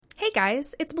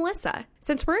guys, it's Melissa.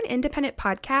 Since we're an independent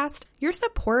podcast, your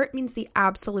support means the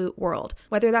absolute world,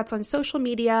 whether that's on social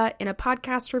media, in a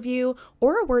podcast review,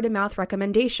 or a word-of-mouth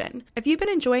recommendation. If you've been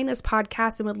enjoying this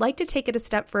podcast and would like to take it a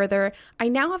step further, I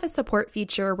now have a support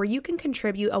feature where you can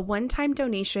contribute a one-time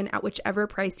donation at whichever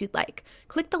price you'd like.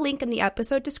 Click the link in the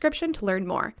episode description to learn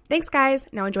more. Thanks, guys.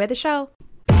 Now enjoy the show.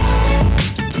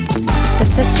 The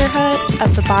Sisterhood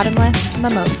of the Bottomless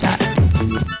Mimosa.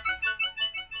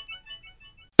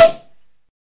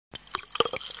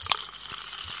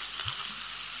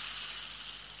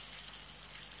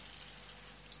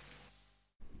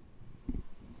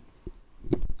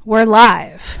 We're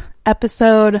live.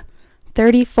 Episode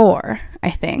 34, I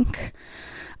think.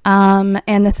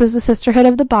 And this is the Sisterhood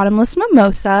of the Bottomless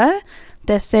Mimosa.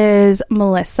 This is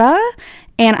Melissa,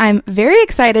 and I'm very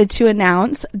excited to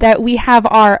announce that we have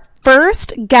our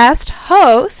first guest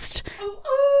host.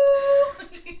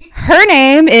 Her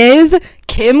name is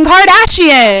Kim Kardashian.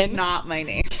 That's not my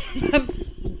name. That's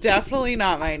definitely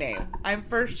not my name. I'm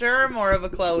for sure more of a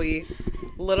Chloe,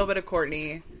 a little bit of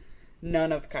Courtney,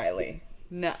 none of Kylie.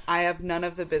 No, I have none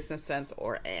of the business sense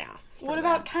or ass. What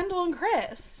about Kendall and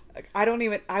Chris? I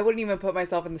wouldn't even put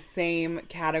myself in the same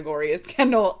category as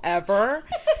Kendall ever.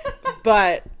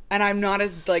 And I'm not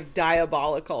as,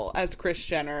 diabolical as Kris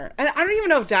Jenner. And I don't even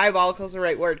know if diabolical is the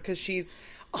right word, because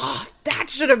that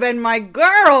should have been my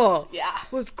girl. Yeah.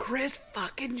 Was Kris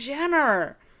fucking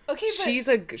Jenner. Okay,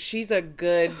 but... She's a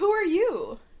good... Who are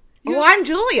you? I'm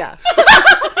Julia.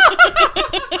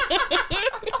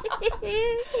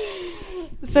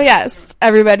 So yes,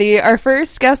 everybody, our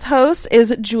first guest host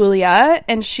is Julia,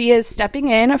 and she is stepping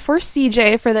in for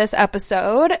CJ for this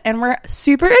episode, and we're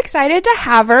super excited to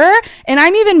have her, and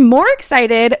I'm even more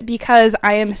excited because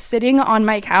I am sitting on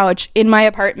my couch in my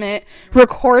apartment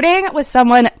recording with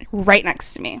someone right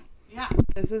next to me. Yeah,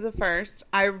 this is a first.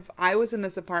 I was in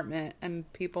this apartment,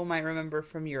 and people might remember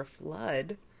from your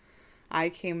flood. I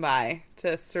came by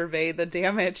to survey the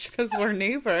damage because we're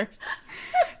neighbors.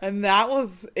 And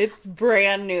it's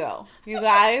brand new. You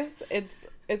guys,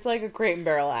 it's like a Crate and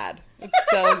Barrel ad. It's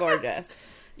so gorgeous.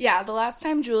 Yeah, the last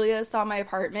time Julia saw my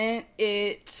apartment,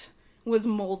 it was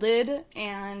molded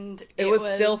and it was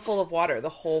still full of water, the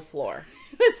whole floor.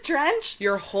 It was drenched.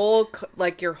 Your whole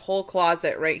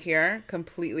closet right here,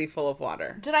 completely full of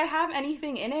water. Did I have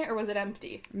anything in it, or was it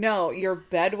empty? No, your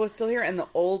bed was still here, and the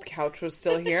old couch was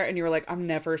still here, and you were like, I'm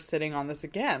never sitting on this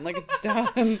again. Like, it's done.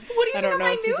 What do you mean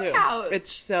my new couch?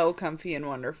 It's so comfy and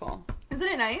wonderful. Isn't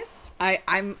it nice?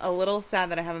 I'm a little sad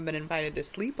that I haven't been invited to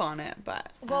sleep on it, but...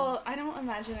 Well, I don't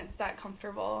imagine it's that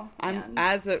comfortable.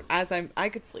 I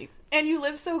could sleep. And you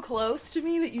live so close to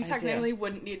me that you technically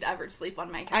wouldn't need to ever sleep on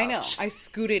my couch. I know. I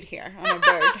scooted here on a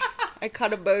bird. I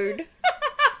caught a bird.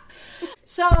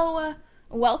 So,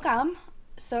 welcome.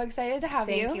 So excited to have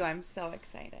you. Thank you. I'm so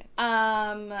excited.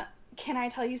 Can I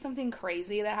tell you something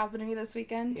crazy that happened to me this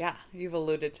weekend? Yeah, you've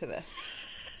alluded to this.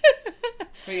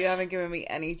 But you haven't given me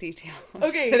any detail.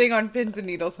 Okay. Sitting on pins and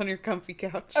needles on your comfy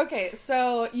couch. Okay,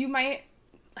 so you might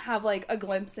have, a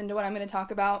glimpse into what I'm going to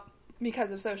talk about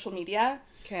because of social media.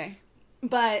 Okay.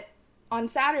 But on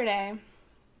Saturday,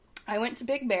 I went to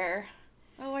Big Bear.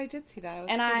 Oh, I did see that.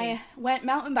 I went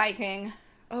mountain biking.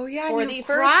 Oh, yeah, for the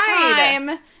first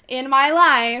time in my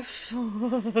life.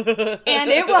 And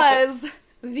it was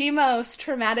the most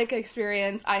traumatic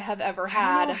experience I have ever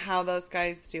had. I don't know how those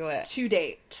guys do it. To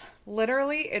date.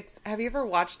 Literally, have you ever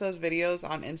watched those videos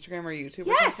on Instagram or YouTube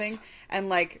or something?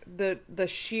 And, the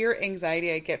sheer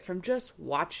anxiety I get from just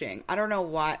watching. I don't know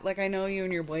why. I know you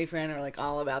and your boyfriend are,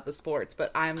 all about the sports,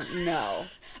 but no.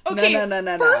 Okay,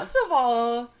 No. First of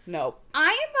all, no.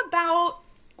 I am about,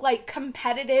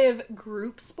 competitive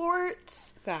group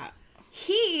sports. That.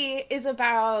 He is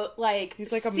about,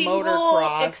 he's like single, a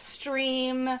motocross.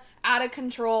 Extreme, out of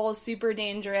control, super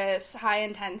dangerous, high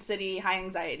intensity, high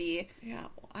anxiety. Yeah.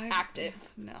 Active.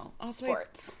 No.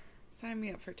 Sports. Sign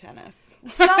me up for tennis.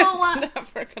 So, it's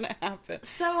never gonna happen.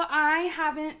 So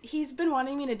he's been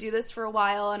wanting me to do this for a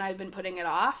while, and I've been putting it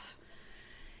off.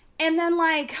 And then,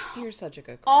 you're such a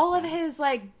good girl. All of his,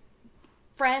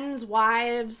 friends'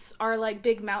 wives are,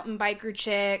 big mountain biker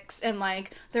chicks, and,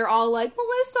 they're all like,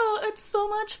 Melissa, it's so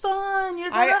much fun, you're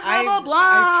gonna have a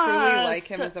blast. I truly like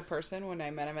him as a person. When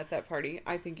I met him at that party,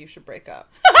 I think you should break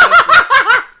up.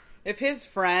 If his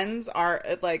friends are,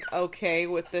 okay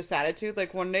with this attitude,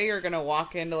 one day you're gonna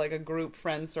walk into, a group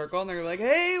friend circle, and they're gonna be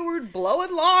like, hey, we're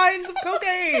blowing lines of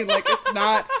cocaine. It's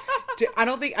not...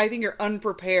 I think you're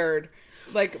unprepared.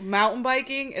 Mountain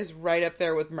biking is right up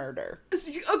there with murder.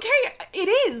 Okay,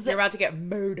 it is. You're about to get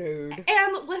murdered.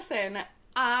 And listen,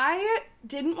 I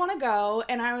didn't want to go,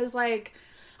 and I was like...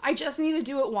 I just need to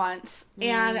do it once,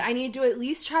 and I need to at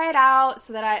least try it out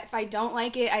so that if I don't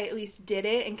like it, I at least did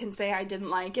it and can say I didn't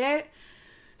like it.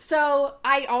 So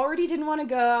I already didn't want to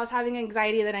go. I was having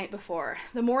anxiety the night before.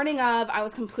 The morning of, I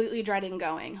was completely dreading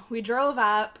going. We drove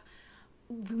up.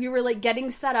 We were, like,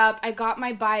 getting set up. I got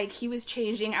my bike. He was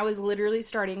changing. I was literally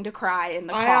starting to cry in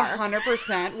the car. I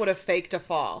 100% would have faked a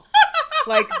fall.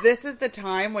 Like, this is the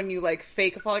time when you, like,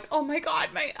 fake a fall. Like, oh, my God,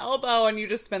 my elbow. And you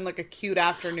just spend, like, a cute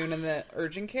afternoon in the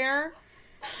urgent care.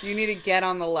 You need to get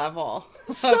on the level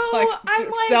so of, like, I'm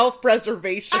like,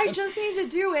 self-preservation. I just need to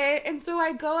do it. And so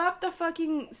I go up the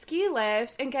fucking ski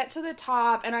lift and get to the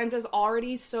top, and I'm just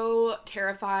already so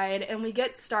terrified. And we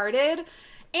get started,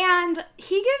 and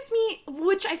he gives me,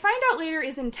 which I find out later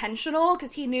is intentional,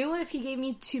 because he knew if he gave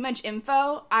me too much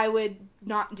info, I would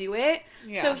not do it.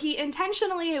 Yeah. So he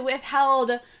intentionally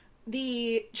withheld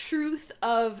the truth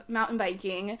of mountain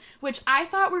biking, which I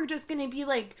thought were just going to be,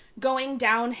 like, going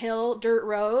downhill dirt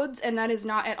roads, and that is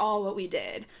not at all what we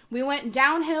did. We went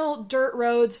downhill dirt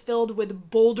roads filled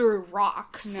with boulder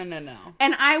rocks. No.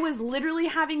 And I was literally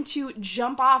having to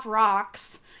jump off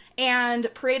rocks and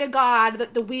pray to God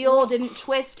that the wheel didn't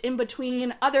twist in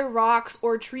between other rocks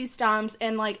or tree stumps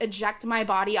and, like, eject my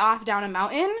body off down a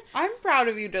mountain. I'm proud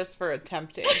of you just for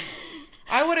attempting.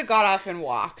 I would have got off and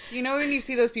walked. You know when you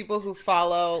see those people who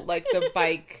follow, like, the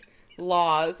bike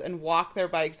laws and walk their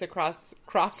bikes across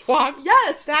crosswalks?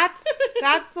 Yes!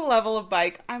 That's the level of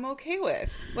bike I'm okay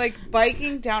with. Like,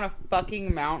 biking down a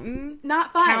fucking mountain.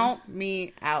 Not fun. Count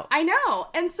me out. I know.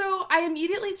 And so I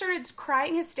immediately started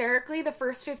crying hysterically the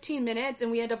first 15 minutes, and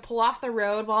we had to pull off the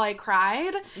road while I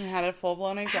cried. You had a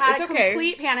full-blown anxiety. Had it's a okay.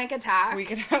 complete panic attack. We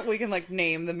can like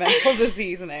name the mental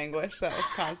disease and anguish that was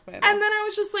caused by that. And then I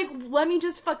was just like, let me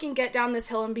just fucking get down this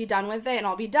hill and be done with it, and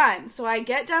I'll be done. So I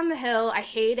get down the hill. I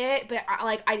hate it, but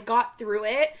I got through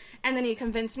it. And then he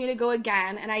convinced me to go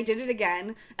again, and I did it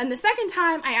again. And the second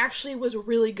time, I actually was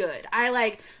really good.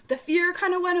 The fear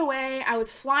kind of went away. I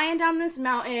was flying down this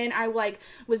mountain. I,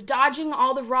 was dodging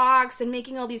all the rocks and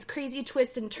making all these crazy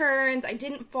twists and turns. I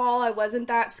didn't fall. I wasn't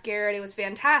that scared. It was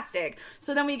fantastic.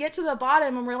 So then we get to the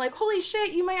bottom, and we're like, holy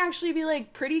shit, you might actually be,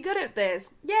 pretty good at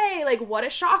this. Yay, what a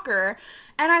shocker.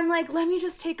 And I'm like, let me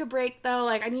just take a break, though.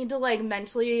 I need to,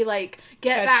 mentally, get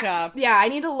Catch back. up. Yeah, I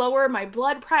need to lower my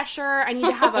blood pressure. I need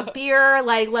to have a beer.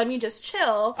 Let me just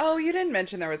chill. Oh, you didn't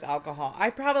mention there was alcohol. I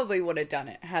probably would have done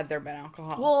it had there been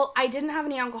alcohol. Well, I didn't have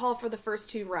any alcohol for the first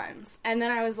 2 runs. And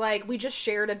then I was like, we just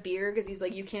shared a beer because he's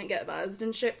like, you can't get buzzed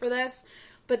and shit for this.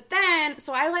 But then,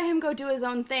 so I let him go do his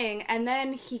own thing, and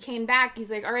then he came back,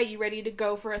 he's like, all right, you ready to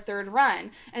go for a 3rd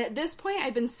run? And at this point,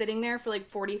 I've been sitting there for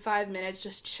 45 minutes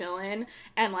just chilling,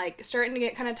 and starting to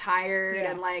get kind of tired,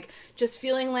 and just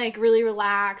feeling really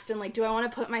relaxed, and do I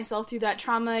want to put myself through that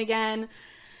trauma again?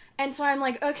 And so I'm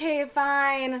like, okay,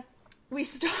 fine.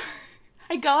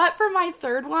 I go out for my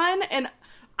 3rd one, and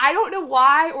I don't know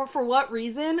why or for what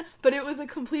reason, but it was a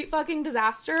complete fucking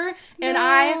disaster, and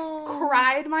I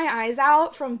cried my eyes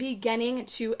out from beginning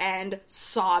to end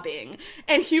sobbing.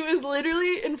 And he was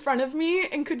literally in front of me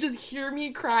and could just hear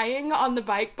me crying on the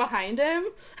bike behind him.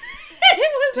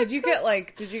 Did you get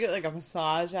a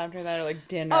massage after that, or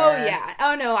dinner? Oh yeah.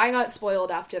 Oh no, I got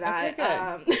spoiled after that.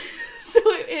 Okay, good. So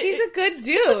he's a good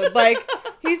dude.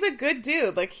 He's a good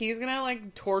dude. He's gonna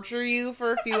torture you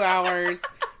for a few hours,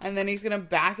 and then he's gonna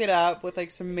back it up with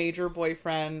some major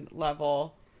boyfriend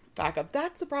level backup.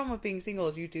 That's the problem with being single,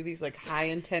 is you do these high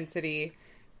intensity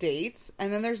dates,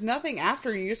 and then there's nothing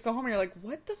after. You just go home and you're like,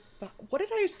 what the fuck? What did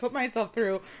I just put myself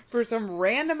through for some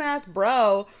random ass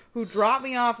bro who dropped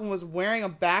me off and was wearing a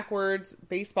backwards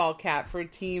baseball cap for a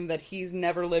team that he's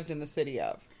never lived in the city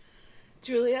of?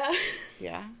 Julia.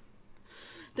 Yeah.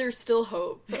 There's still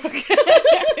hope. Okay.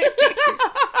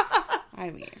 I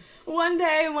mean, one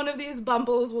day one of these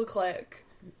bumbles will click.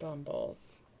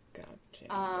 Bumbles.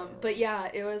 Gotcha. But yeah,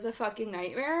 it was a fucking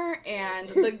nightmare, and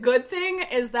the good thing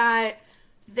is that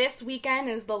this weekend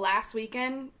is the last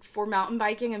weekend for mountain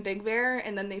biking in Big Bear,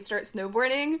 and then they start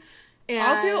snowboarding. And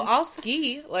I'll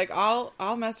ski.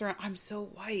 I'll mess around. I'm so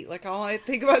white. All I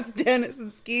think about is tennis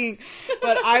and skiing.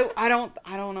 But I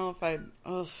don't know if I'd.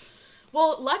 Ugh.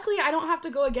 Well, luckily, I don't have to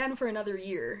go again for another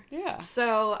year. Yeah.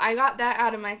 So, I got that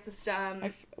out of my system.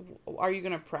 Are you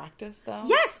going to practice, though?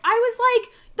 Yes. I was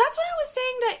that's what I was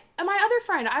saying to my other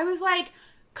friend. I was like,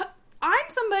 I'm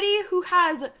somebody who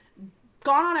has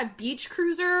gone on a beach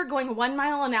cruiser going 1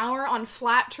 mile an hour on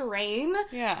flat terrain.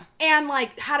 Yeah. And,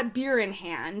 like, had a beer in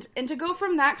hand. And to go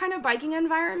from that kind of biking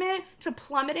environment to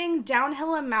plummeting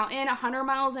downhill a mountain 100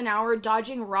 miles an hour,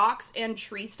 dodging rocks and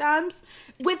tree stumps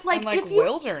with, like, and, if you...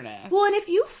 wilderness. Well, and if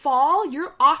you fall,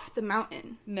 you're off the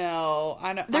mountain. No,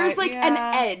 I don't... There's, an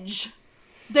edge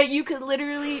that you could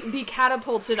literally be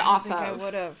catapulted off of. I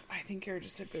would have. I think you're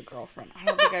just a good girlfriend. I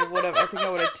don't think I would have. I think I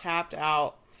would have tapped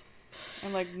out.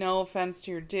 And, like, no offense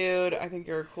to your dude. I think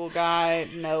you're a cool guy.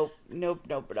 Nope. It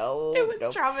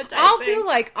was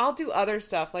traumatizing. I'll do other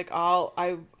stuff. Like,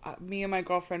 me and my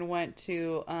girlfriend went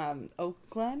to, Oak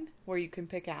Glen, where you can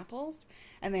pick apples.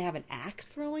 And they have an axe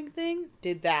throwing thing.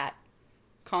 Did that.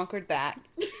 Conquered that.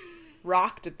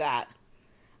 Rocked at that.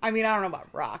 I mean, I don't know about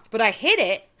rocked, but I hit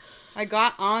it. I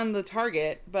got on the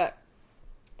target, but,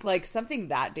 like, something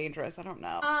that dangerous, I don't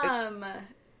know. I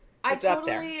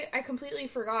completely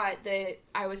forgot that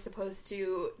I was supposed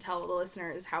to tell the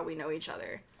listeners how we know each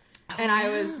other. And I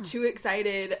was too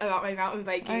excited about my mountain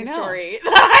biking story.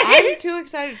 I'm too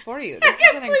excited for you. I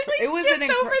completely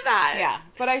skipped over that. Yeah,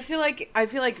 but I feel like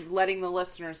letting the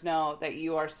listeners know that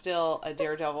you are still a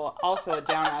daredevil, also a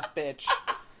down-ass bitch.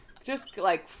 Just,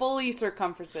 like, fully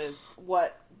circumferences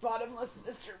what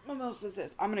bottomless mimosas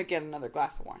is. I'm gonna get another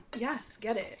glass of wine. Yes,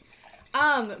 get it.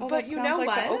 But you know like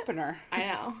what? The opener. I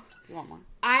know. You want more?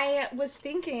 I was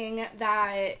thinking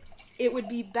that it would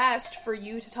be best for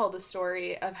you to tell the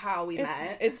story of how we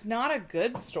met. It's not a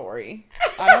good story.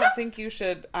 I don't think you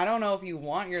should. I don't know if you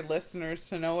want your listeners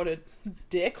to know what a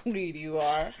dickweed you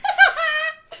are.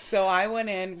 So I went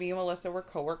in, me and Melissa were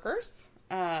coworkers.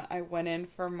 I went in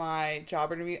for my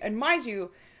job interview. And mind you,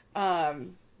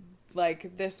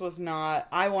 like, this was not...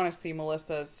 I want to see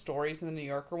Melissa's stories in the New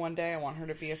Yorker one day. I want her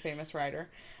to be a famous writer.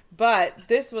 But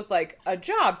this was, like, a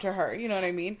job to her. You know what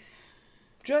I mean?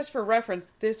 Just for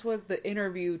reference, this was the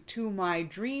interview to my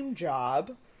dream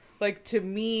job. Like, to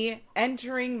me,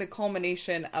 entering the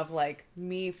culmination of, like,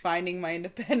 me finding my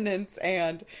independence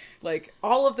and, like,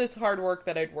 all of this hard work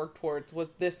that I'd worked towards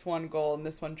was this one goal and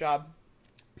this one job.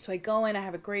 So I go in, I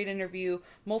have a great interview.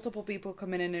 Multiple people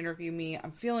come in and interview me.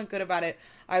 I'm feeling good about it.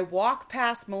 I walk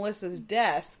past Melissa's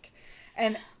desk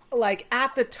and, like,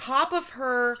 at the top of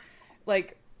her,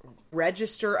 like,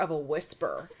 register of a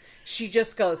whisper, she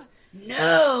just goes,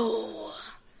 "No."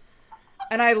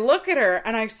 And I look at her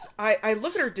and I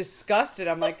look at her disgusted.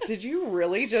 I'm like, "Did you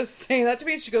really just say that to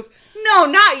me?" And she goes, "No,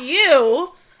 not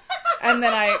you." And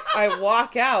then I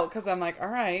walk out because I'm like, "All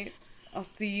right, I'll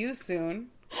see you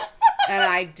soon." And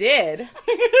I did.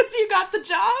 Because you got the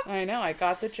job? I know, I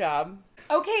got the job.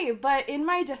 Okay, but in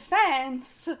my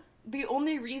defense, the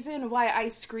only reason why I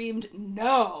screamed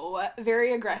no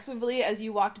very aggressively as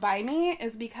you walked by me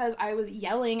is because I was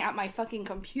yelling at my fucking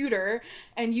computer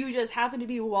and you just happened to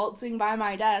be waltzing by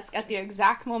my desk at the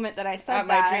exact moment that I said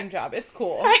that. At my dream job. It's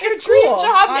cool. At your dream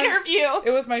job interview.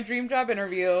 It was my dream job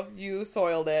interview. You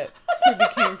soiled it. We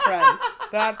became friends.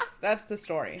 That's the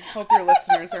story. Hope your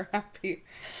listeners are happy.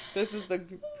 This is the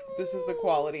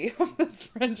quality of this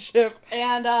friendship.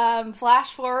 And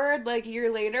flash forward like a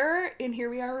year later, and here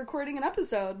we are recording an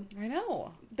episode. I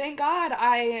know. Thank God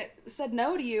I said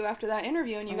no to you after that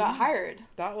interview and you got hired.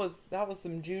 That was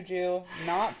some juju,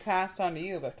 not passed on to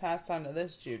you, but passed on to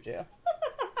this juju.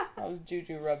 That was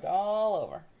juju rubbed all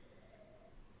over.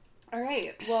 All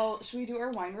right. Well, should we do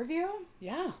our wine review?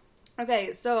 Yeah.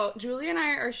 Okay, so Julie and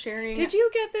I are sharing... Did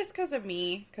you get this because of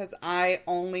me? Because I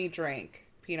only drank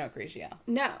Pinot Grigio.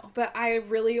 No, but I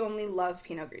really only love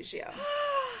Pinot Grigio.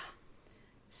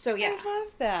 So, yeah. I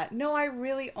love that. No, I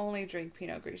really only drink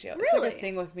Pinot Grigio. Really? It's like a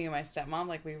thing with me and my stepmom.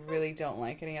 Like, we really don't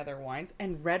like any other wines.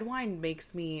 And red wine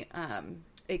makes me,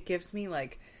 it gives me,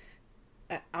 like,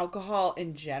 alcohol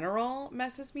in general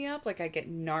messes me up. Like, I get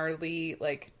gnarly,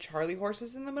 like, Charlie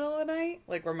horses in the middle of the night.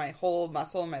 Like, where my whole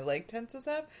muscle in my leg tenses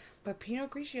up. But Pinot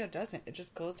Grigio doesn't. It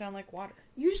just goes down like water.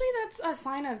 Usually that's a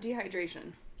sign of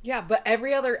dehydration. Yeah, but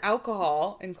every other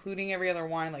alcohol, including every other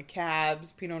wine, like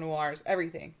Cabs, Pinot Noirs,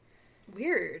 everything.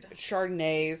 Weird.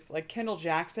 Chardonnays, like Kendall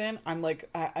Jackson, I'm like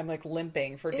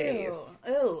limping for days.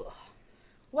 Ew.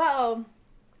 Well,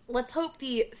 let's hope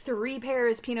the 3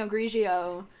 pairs Pinot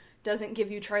Grigio doesn't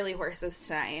give you Charlie horses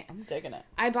tonight. I'm digging it.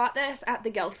 I bought this at the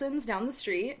Gelson's down the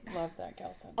street. Love that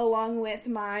Gelson's. Along with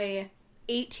my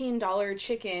 $18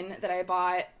 chicken that I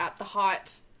bought at the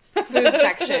hot food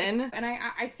section. And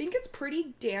I think it's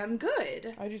pretty damn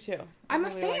good. I do too. I'm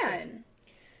really a fan. like it.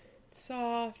 It's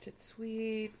soft, it's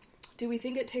sweet. Do we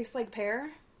think it tastes like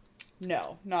pear?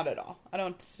 No, not at all. I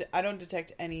don't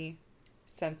detect any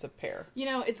sense of pear. You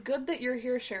know, it's good that you're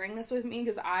here sharing this with me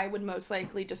because I would most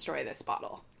likely destroy this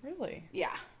bottle. Really?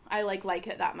 Yeah. I like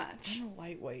it that much. I'm a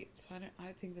lightweight, so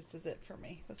I think this is it for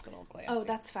me. This little glass. Oh,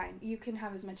 that's fine. You can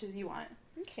have as much as you want.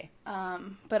 Okay.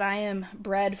 But I am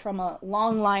bred from a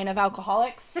long line of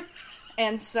alcoholics,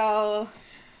 and so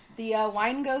the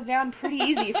wine goes down pretty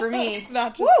easy for me. It's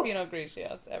not just Pinot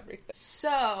Grigio, it's everything.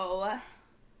 So,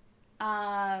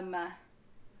 I'm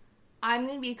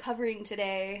going to be covering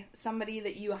today somebody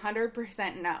that you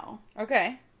 100% know.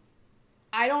 Okay.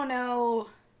 I don't know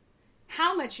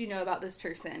how much you know about this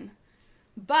person,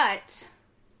 but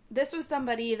this was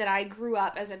somebody that I grew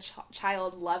up as a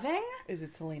child loving. Is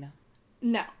it Selena?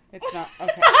 No. It's not?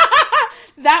 Okay.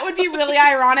 That would be really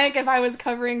ironic if I was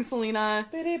covering Selena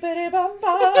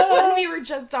when we were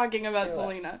just talking about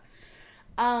Selena.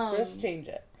 Just change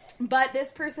it. But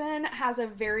this person has a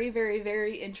very, very,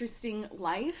 very interesting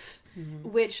life,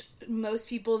 which most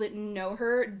people that know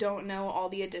her don't know all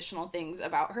the additional things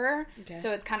about her. Okay.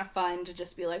 So it's kind of fun to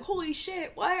just be like, holy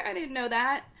shit, what? I didn't know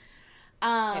that.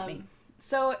 Hit me.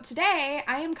 So today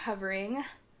I am covering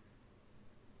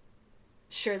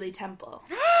Shirley Temple.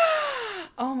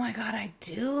 Oh my god, I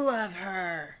do love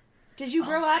her. Did you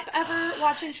grow up ever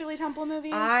watching Shirley Temple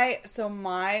movies? I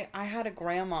had a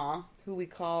grandma who we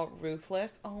call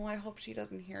Ruthless. Oh, I hope she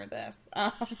doesn't hear this.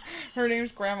 Her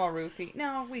name's Grandma Ruthie.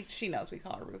 No, she knows we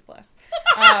call her Ruthless.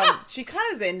 She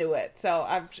kind of is into it. So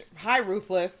hi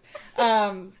Ruthless.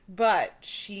 But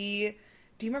do you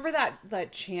remember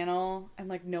that channel? And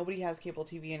like nobody has cable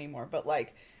TV anymore, but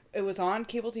like it was on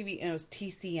cable TV and it was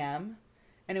TCM,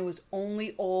 and it was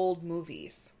only old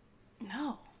movies.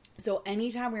 No. So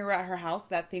anytime we were at her house,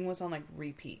 that thing was on like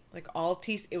repeat. Like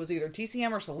it was either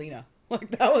TCM or Selena.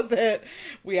 Like that was it.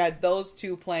 We had those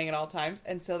two playing at all times.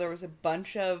 And so there's a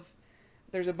bunch of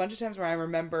times where I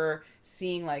remember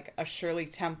seeing like a Shirley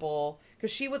Temple,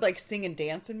 because she would like sing and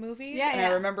dance in movies. Yeah, and I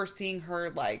remember seeing her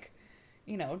like,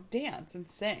 dance and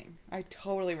sing. I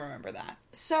totally remember that.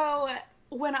 So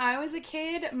when I was a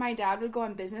kid, my dad would go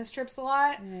on business trips a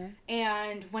lot,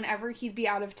 and whenever he'd be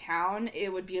out of town,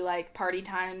 it would be like, party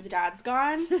times, dad's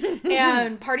gone.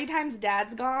 And party times,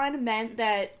 dad's gone meant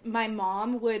that my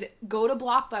mom would go to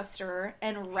Blockbuster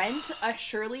and rent a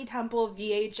Shirley Temple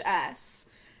VHS,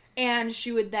 and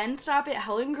she would then stop at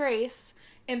Helen Grace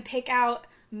and pick out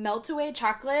melt-away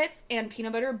chocolates and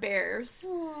peanut butter bears.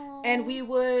 Aww.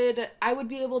 And I would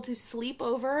be able to sleep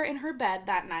over in her bed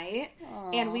that night.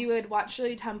 Aww. And we would watch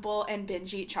Shirley Temple and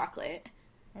binge eat chocolate.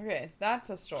 Okay, that's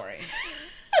a story.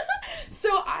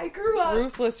 So I grew up...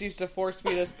 Ruthless used to force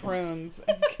feed us prunes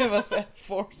and give us a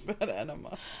force-fed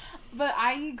enema. But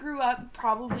I grew up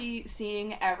probably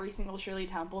seeing every single Shirley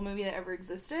Temple movie that ever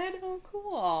existed. Oh,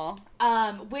 cool.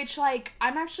 Which, like,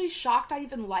 I'm actually shocked I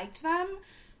even liked them,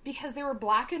 because they were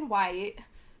black and white,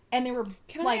 and they were,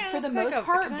 for the most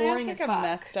part, boring as fuck. A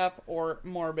messed up or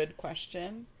morbid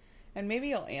question? And maybe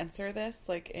you'll answer this,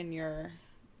 like, in your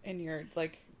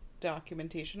like,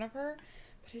 documentation of her.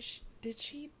 But did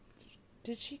she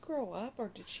grow up, or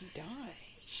did she die?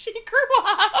 She grew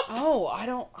up!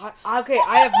 Oh, okay,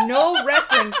 I have no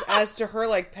reference as to her,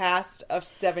 like, past a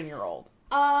 7-year-old.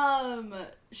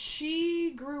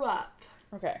 She grew up.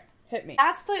 Okay. Hit me.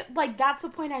 That's the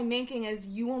point I'm making, is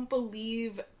you won't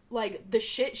believe, like, the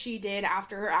shit she did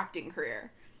after her acting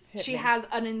career. She has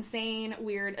an insane,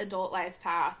 weird adult life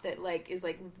path that, like, is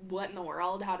like, what in the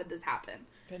world? How did this happen?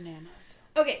 Bananas.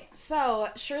 Okay, so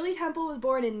Shirley Temple was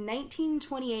born in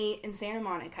 1928 in Santa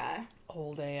Monica.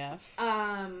 Old AF.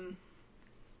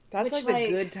 That's like the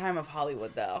good time of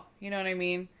Hollywood, though. You know what I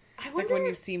mean? Like when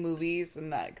you see movies,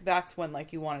 and that's when,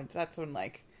 like, that's when,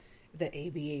 like, The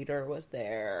Aviator was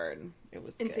there, and it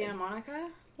was in good. Santa Monica?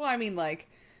 Well, I mean, like,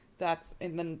 that's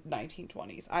in the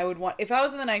 1920s. If I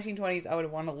was in the 1920s, I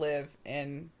would want to live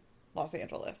in Los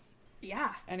Angeles.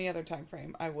 Yeah. Any other time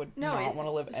frame, I would not want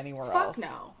to live anywhere else. Fuck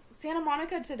no. Santa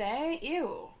Monica today?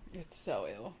 Ew. It's so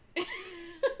ew.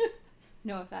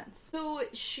 No offense. So,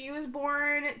 she was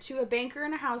born to a banker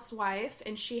and a housewife,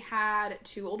 and she had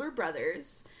 2 older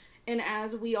brothers. And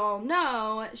as we all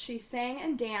know, she sang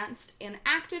and danced and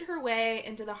acted her way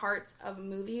into the hearts of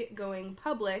movie-going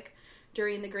public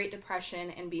during the Great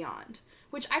Depression and beyond.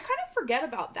 Which I kind of forget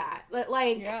about that.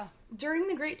 Like, during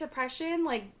the Great Depression,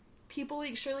 like, people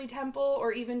like Shirley Temple,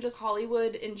 or even just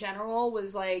Hollywood in general,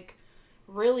 was, like,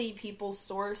 really people's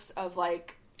source of,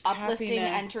 like, uplifting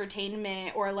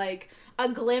entertainment, or, like, a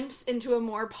glimpse into a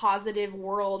more positive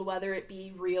world, whether it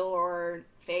be real or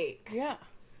fake. Yeah.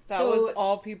 That was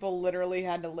all people literally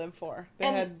had to live for. They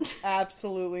had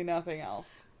absolutely nothing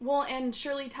else. Well, and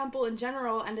Shirley Temple in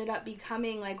general ended up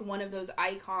becoming, like, one of those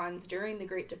icons during the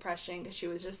Great Depression, because she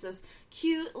was just this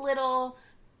cute little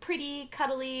pretty,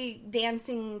 cuddly,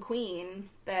 dancing queen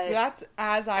that That's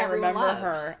as I remember loved.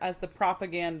 her, as the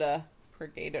propaganda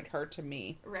brigaded her to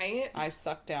me. Right? I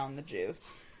sucked down the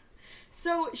juice.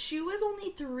 So she was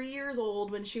only 3 years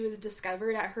old when she was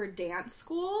discovered at her dance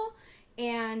school,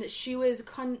 and she was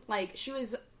she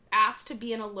was asked to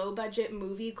be in a low-budget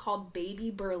movie called Baby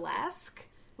Burlesque,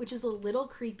 which is a little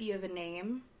creepy of a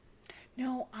name.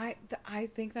 No, I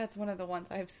think that's one of the ones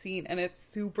I've seen, and it's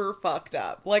super fucked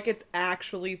up. Like, it's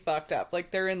actually fucked up.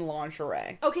 Like, they're in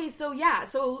lingerie. Okay, so yeah,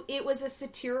 so it was a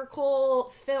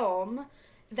satirical film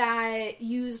that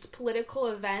used political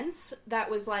events that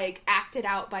was, like, acted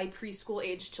out by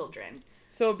preschool-age children.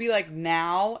 So it'd be like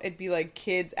now, it'd be like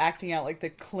kids acting out like the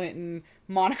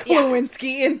Clinton-Monica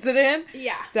Lewinsky incident.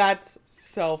 Yeah. That's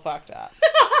so fucked up.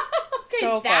 Okay,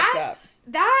 so fucked up.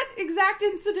 That exact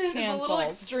incident is a little Canceled.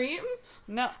 extreme.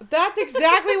 No, that's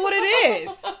exactly what it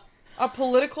is. A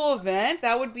political event,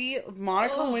 that would be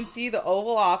Monica Lewinsky, the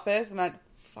Oval Office, and that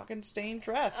fucking stained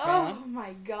dress, man. Oh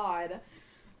my god.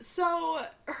 So,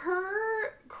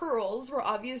 her curls were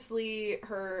obviously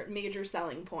her major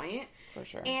selling point. For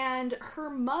sure. And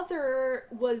her mother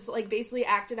was, like, basically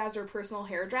acted as her personal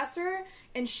hairdresser,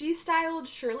 and she styled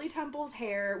Shirley Temple's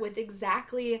hair with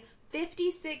exactly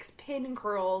 56 pin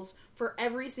curls for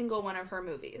every single one of her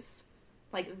movies.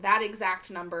 Like, that exact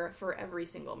number for every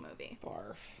single movie.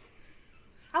 Barf.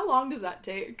 How long does that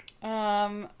take?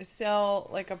 So,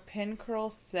 like, a pin curl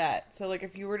set. So, like,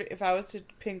 if I was to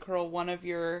pin curl one of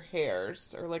your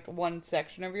hairs, or, like, one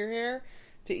section of your hair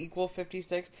to equal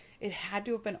 56, it had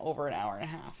to have been over an hour and a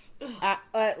half.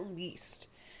 At least.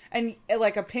 And,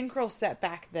 like, a pin curl set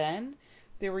back then,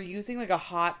 they were using, like, a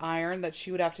hot iron that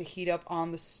she would have to heat up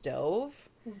on the stove.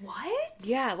 What?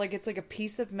 Yeah, like, it's like a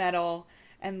piece of metal,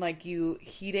 and, like, you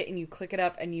heat it and you click it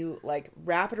up and you, like,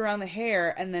 wrap it around the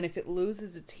hair, and then if it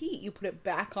loses its heat, you put it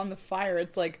back on the fire.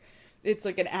 It's like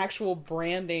an actual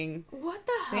branding What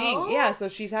the thing. hell? Yeah, so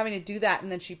she's having to do that,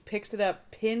 and then she picks it up,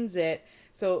 pins it.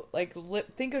 So, like,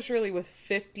 think of Shirley with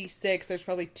 56. There's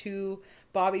probably 2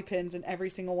 bobby pins in every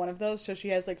single one of those. So she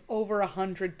has, like, over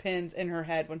 100 pins in her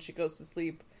head when she goes to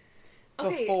sleep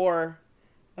before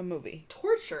a movie.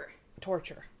 Torture.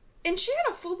 And she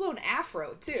had a full-blown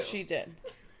afro, too. She did.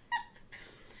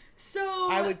 So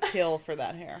I would kill for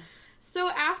that hair. So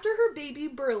after her Baby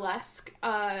Burlesque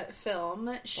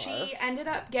film, she ended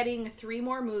up getting 3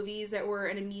 more movies that were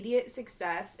an immediate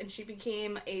success, and she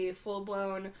became a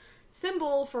full-blown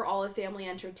symbol for all of family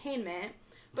entertainment.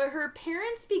 But her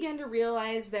parents began to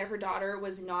realize that her daughter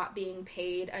was not being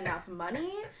paid enough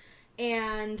money,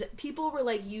 and people were,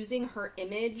 like, using her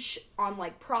image on,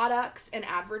 like, products and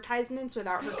advertisements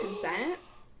without her consent.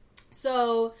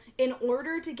 So, in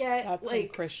order to get, That's like...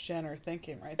 some Kris Jenner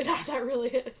thinking right there. That really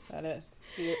is. That is.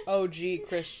 The OG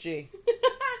Kris G.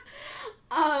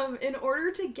 In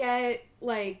order to get,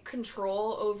 like,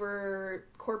 control over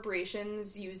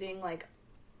corporations using, like,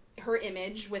 her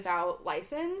image without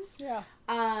license,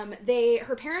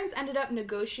 her parents ended up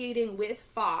negotiating with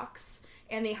Fox,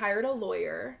 and they hired a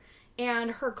lawyer,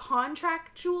 and her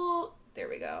contractual... There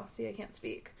we go. See, I can't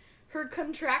speak. Her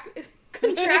contractual...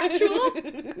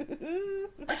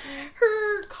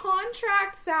 her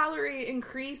contract salary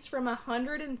increased from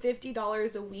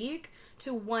 $150 a week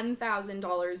to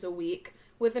 $1,000 a week,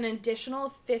 with an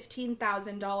additional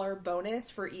 $15,000 bonus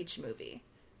for each movie.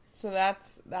 So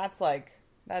that's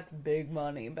big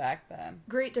money back then.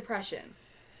 Great Depression.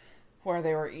 Where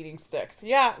they were eating sticks.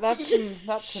 Yeah, that's some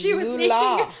She was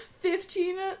moolah. making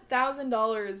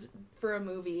 $15,000 for a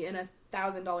movie and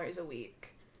 $1,000 a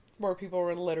week. Where people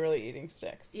were literally eating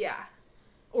sticks. Yeah.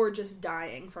 Or just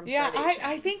dying from starvation. Yeah,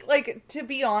 I think, like, to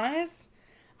be honest,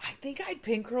 I think I'd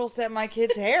pin curl set my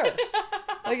kid's hair.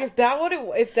 Like, if that's what it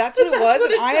was,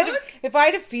 and if I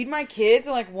had to feed my kids,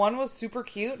 and, like, one was super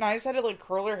cute, and I just had to, like,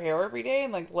 curl her hair every day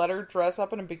and, like, let her dress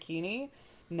up in a bikini,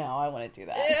 no, I wouldn't do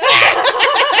that.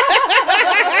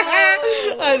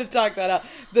 I had to talk that out.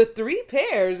 The 3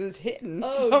 pairs is hitting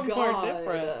somewhere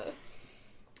different.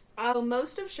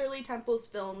 Most of Shirley Temple's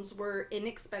films were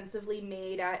inexpensively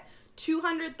made at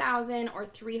 $200,000 or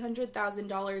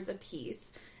 $300,000 a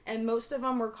piece, and most of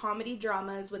them were comedy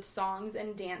dramas with songs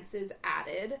and dances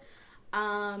added,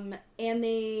 and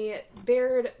they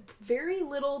bared very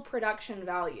little production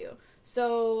value.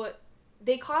 So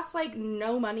they cost, like,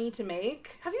 no money to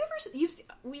make. Have you ever...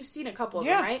 We've seen a couple of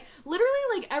them, right? Literally,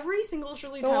 like, every single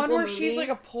Shirley Temple movie... The one where she's, like,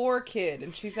 a poor kid,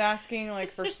 and she's asking,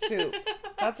 like, for soup.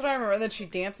 That's what I remember. And then she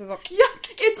dances up. Yeah,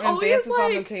 it's and always dances like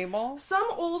on the table. Some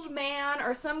old man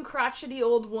or some crotchety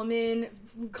old woman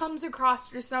comes across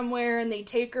her somewhere, and they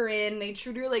take her in. They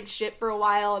treat her like shit for a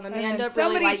while, and then they end up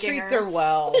really liking her. Somebody treats her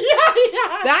well.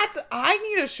 Yeah. I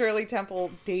need a Shirley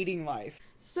Temple dating life.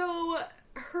 So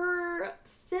her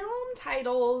film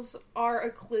titles are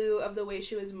a clue of the way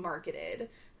she was marketed.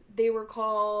 They were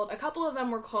called, a couple of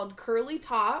them were called Curly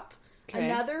Top. Okay.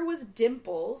 Another was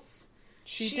Dimples.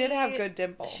 She did have good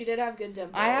dimples. She did have good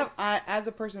dimples. As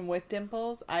a person with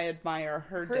dimples, I admire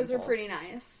her dimples. Hers are pretty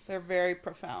nice. They're very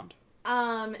profound.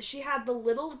 She had the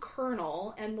Little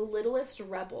Colonel and the Littlest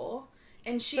Rebel.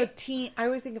 And she... I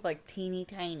always think of, like, teeny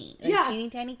tiny. Like, yeah. teeny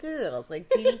tiny girls. Like,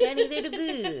 teeny tiny little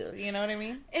girl. You know what I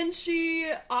mean? And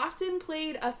she often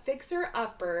played a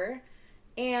fixer-upper...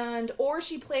 or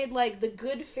she played, like, the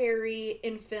good fairy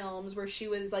in films where she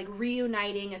was, like,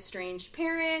 reuniting estranged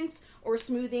parents or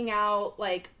smoothing out,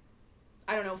 like,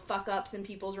 I don't know, fuck-ups in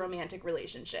people's romantic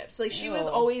relationships. So, like, she was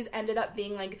always ended up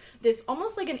being, like, this,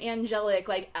 almost like an angelic,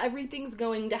 like, everything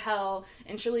going to hell,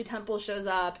 and Shirley Temple shows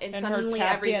up, and suddenly her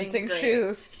tap everything's dancing great.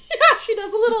 Shoes. Yeah, she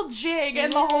does a little jig,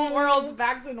 and the whole world's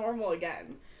back to normal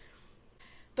again.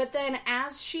 But then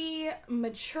as she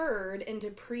matured into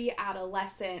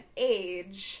pre-adolescent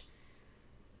age,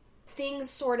 things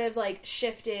sort of, like,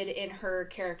 shifted in her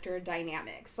character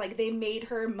dynamics. Like, they made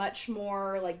her much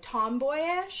more, like,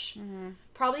 tomboyish. Mm-hmm.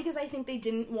 Probably because I think they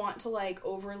didn't want to, like,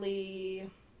 overly...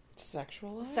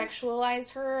 Sexualize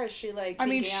her as she, like,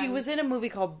 began... she was in a movie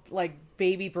called, like,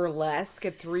 Baby Burlesque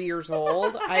at 3 years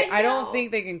old. I don't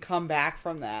think they can come back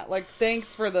from that. Like,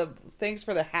 thanks for the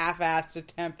half-assed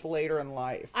attempt later in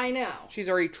life. I know. She's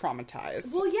already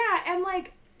traumatized. Well, yeah, and,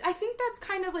 like, I think that's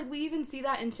kind of, like, we even see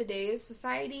that in today's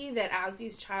society, that as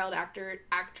these child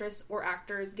actress or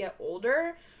actors get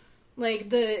older, like,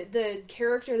 the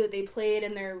character that they played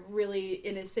in their really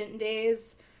innocent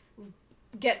days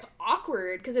gets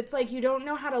awkward, because it's like you don't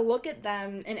know how to look at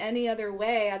them in any other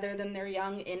way other than their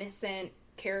young, innocent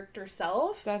character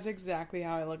self. That's exactly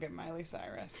how I look at Miley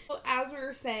Cyrus. Well, as we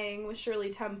were saying with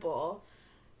Shirley Temple,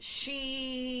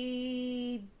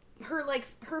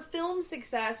 her film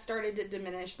success started to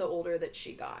diminish the older that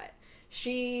she got.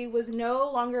 She was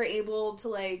no longer able to,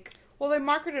 like... Well, they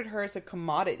marketed her as a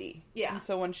commodity. Yeah. And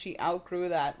so when she outgrew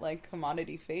that, like,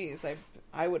 commodity phase,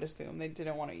 I would assume they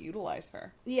didn't want to utilize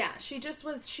her. Yeah, she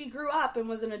grew up and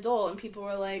was an adult, and people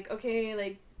were like, okay,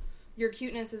 like, your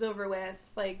cuteness is over with,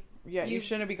 like... Yeah, you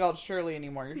shouldn't be called Shirley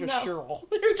anymore. You're just Cheryl.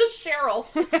 You're just Cheryl.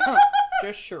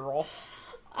 Just Cheryl.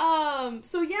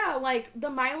 So yeah, like, the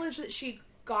mileage that she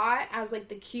got as, like,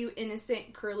 the cute,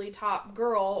 innocent, curly top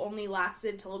girl only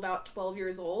lasted till about 12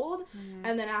 years old. Mm-hmm.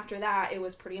 And then after that, it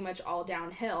was pretty much all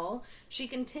downhill. She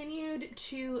continued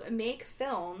to make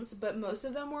films, but most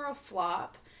of them were a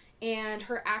flop. And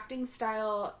her acting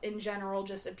style, in general,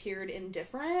 just appeared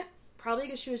indifferent. Probably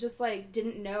because she was just, like,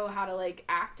 didn't know how to, like,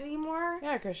 act anymore.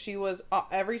 Yeah, because she was,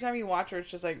 every time you watch her, it's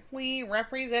just like, we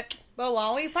represent the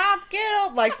Lollipop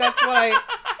Guild. Like, that's what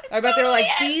I bet they were like,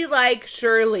 be like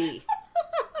Shirley.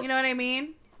 You know what I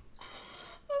mean? Oh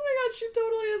my god, she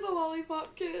totally is a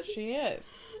lollipop kid. She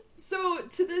is. So,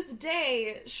 to this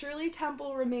day, Shirley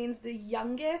Temple remains the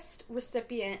youngest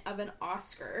recipient of an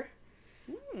Oscar.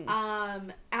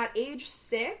 At age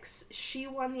 6, she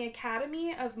won the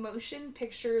Academy of Motion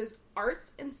Pictures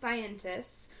Arts and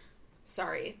Scientists.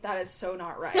 Sorry, that is so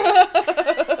not right.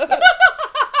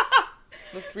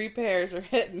 The 3 pairs are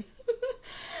hitting.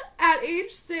 At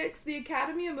age 6, the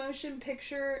Academy of Motion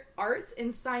Picture Arts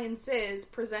and Sciences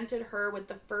presented her with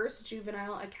the first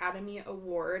Juvenile Academy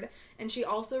Award, and she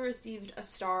also received a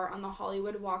star on the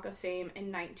Hollywood Walk of Fame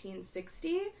in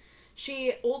 1960.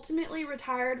 She ultimately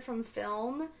retired from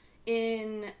film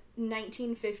in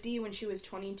 1950 when she was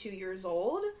 22 years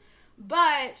old,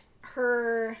 but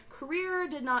her career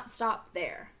did not stop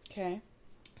there. Okay.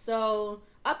 So...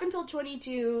 up until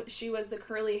 22, she was the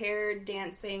curly-haired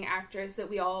dancing actress that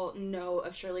we all know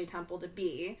of Shirley Temple to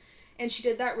be. And she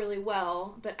did that really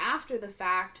well. But after the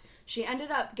fact, she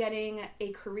ended up getting a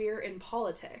career in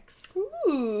politics.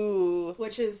 Ooh.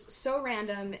 Which is so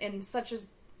random and such a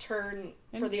turn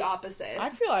for the opposite.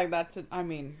 I feel like that's,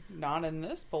 not in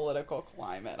this political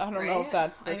climate. I don't know if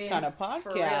that's this kind of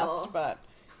podcast, but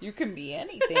you can be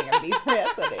anything and be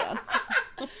president.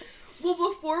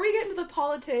 Well, before we get into the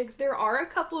politics, there are a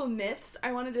couple of myths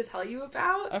I wanted to tell you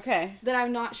about. Okay. That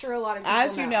I'm not sure a lot of people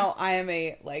As you know, I am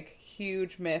a,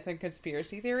 huge myth and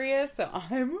conspiracy theorist, so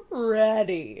I'm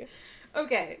ready.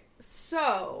 Okay,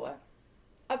 so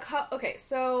a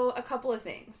couple of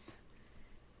things.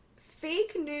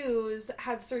 Fake news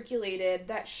had circulated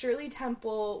that Shirley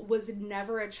Temple was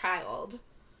never a child.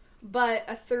 but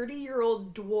a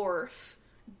 30-year-old dwarf,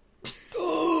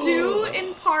 due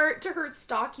in part to her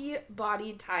stocky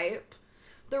body type.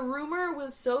 The rumor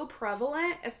was so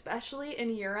prevalent, especially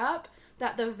in Europe,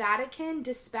 that the Vatican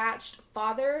dispatched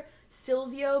Father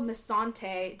Silvio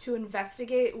Missante to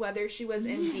investigate whether she was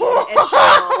indeed a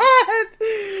child.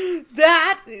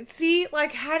 See,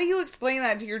 like, how do you explain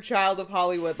that to your child of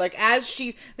Hollywood? Like,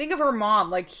 think of her mom,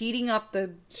 like, heating up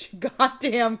the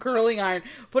goddamn curling iron,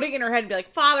 putting it in her head and be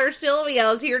like, Father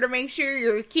Silvio's here to make sure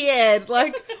you're a kid.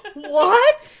 Like,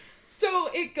 what? So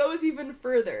it goes even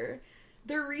further.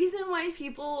 The reason why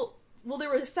there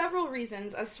were several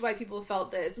reasons as to why people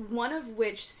felt this, one of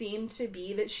which seemed to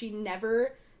be that she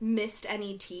never missed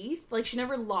any teeth. Like, she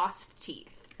never lost teeth.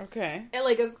 Okay. And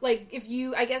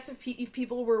if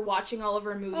people were watching all of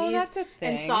her movies that's a thing.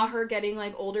 and saw her getting,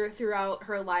 like, older throughout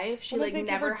her life, she,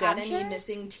 never had any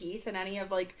missing teeth in any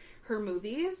of, like, her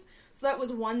movies. So that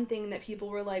was one thing that people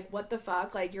were like, what the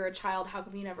fuck? Like, you're a child, how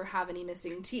come you never have any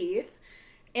missing teeth?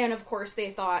 And, of course,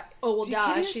 they thought, oh, well,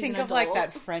 duh, she's an adult. Think of, like,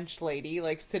 that French lady,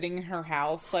 like, sitting in her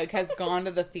house, like, has gone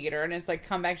to the theater and has, like,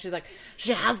 come back, she's like,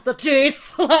 she has the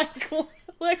teeth!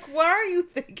 Like, why are you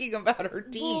thinking about her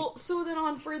teeth? Well, so then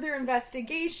on further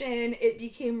investigation, it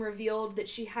became revealed that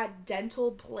she had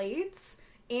dental plates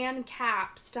and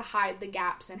caps to hide the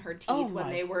gaps in her teeth when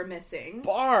they were missing.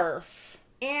 Barf!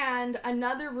 And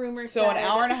another rumor said... So an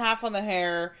hour and a half on the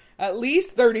hair, at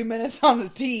least 30 minutes on the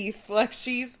teeth. Like,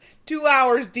 she's 2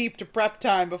 hours deep to prep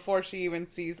time before she even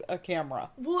sees a camera.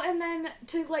 Well, and then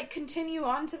to, like, continue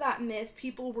on to that myth,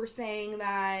 people were saying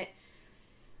that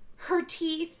her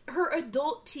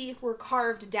adult teeth were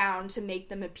carved down to make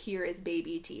them appear as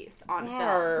baby teeth on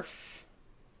film.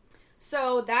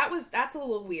 So that's a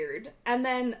little weird. And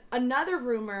then another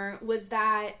rumor was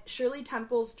that Shirley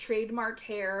Temple's trademark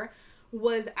hair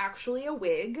was actually a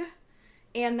wig,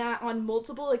 and that on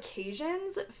multiple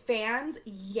occasions, fans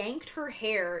yanked her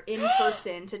hair in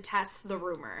person to test the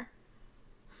rumor.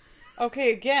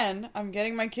 Okay, again, I'm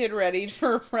getting my kid ready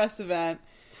for a press event.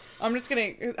 I'm just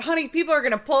gonna... Honey, people are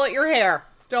gonna pull at your hair.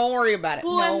 Don't worry about it.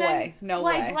 Well, No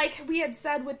way. Like we had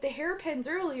said with the hairpins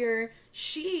earlier,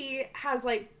 she has,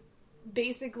 like,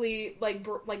 basically, like,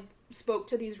 spoke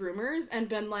to these rumors and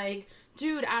been like,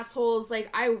 dude, assholes, like,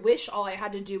 I wish all I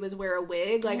had to do was wear a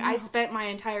wig. Like, I spent my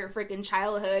entire freaking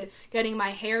childhood getting my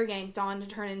hair yanked on to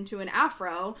turn into an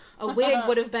afro. A wig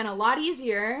would have been a lot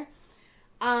easier.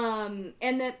 And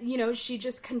that, you know, she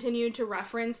just continued to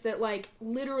reference that, like,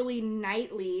 literally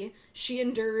nightly, she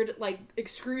endured, like,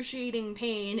 excruciating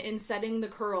pain in setting the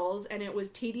curls, and it was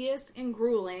tedious and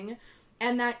grueling,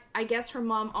 and that, I guess her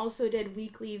mom also did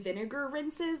weekly vinegar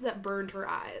rinses that burned her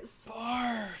eyes.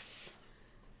 Barf.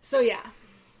 So, yeah.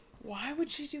 Why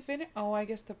would she do vinegar? Oh, I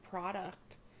guess the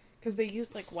product. Because they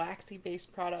used, like,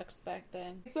 waxy-based products back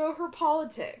then. So, her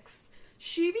politics.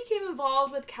 She became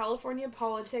involved with California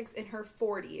politics in her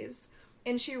 40s,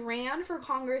 and she ran for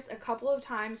Congress a couple of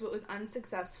times but was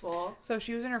unsuccessful. So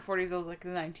she was in her 40s, it was like the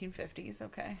 1950s,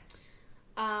 okay.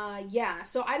 Yeah,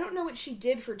 so I don't know what she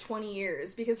did for 20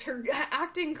 years, because her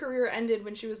acting career ended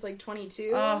when she was like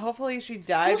 22. Hopefully she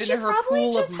dived into her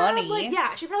pool of money.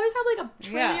 She probably just had like $1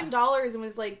 trillion and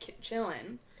was like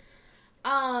chilling.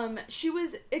 She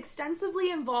was extensively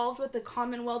involved with the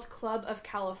Commonwealth Club of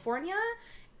California,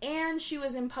 and she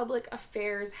was in public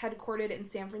affairs headquartered in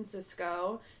San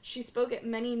Francisco. She spoke at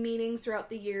many meetings throughout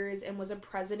the years and was a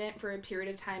president for a period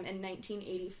of time in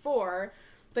 1984.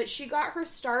 But she got her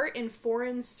start in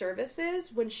foreign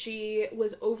services when she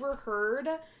was overheard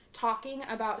talking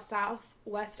about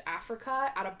Southwest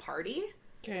Africa at a party.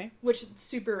 Okay. Which is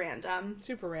super random.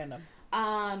 Super random.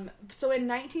 So in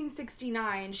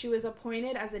 1969, she was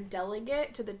appointed as a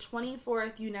delegate to the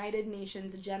 24th United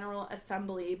Nations General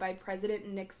Assembly by President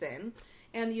Nixon,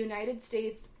 and the United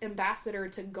States ambassador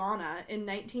to Ghana in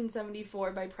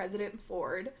 1974 by President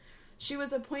Ford. She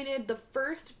was appointed the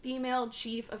first female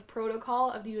chief of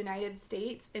protocol of the United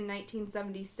States in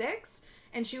 1976,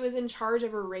 and she was in charge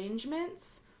of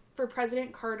arrangements for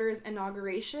President Carter's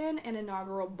inauguration and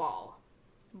inaugural ball.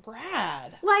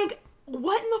 Brad. Like,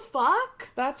 what in the fuck?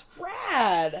 That's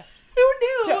rad. Who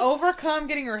knew? To overcome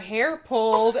getting her hair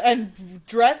pulled and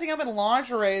dressing up in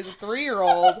lingerie as a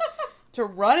 3-year-old to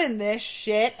running this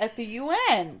shit at the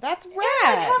UN. That's rad.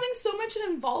 And having so much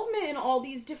involvement in all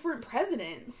these different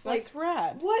presidents. That's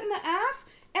rad. What in the F?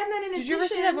 And then in addition... Did you ever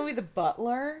see that movie, The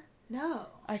Butler? No.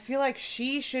 I feel like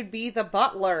she should be the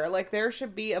butler. Like, there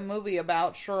should be a movie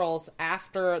about Shirls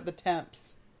after the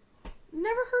Temps.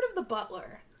 Never heard of The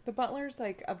Butler. The Butler's,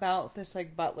 like, about this,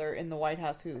 like, butler in the White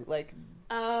House who, like,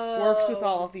 works with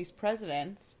all of these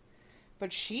presidents.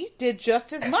 But she did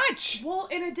just as much. Well,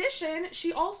 in addition,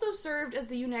 she also served as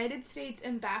the United States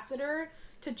ambassador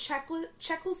to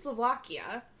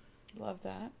Czechoslovakia. Love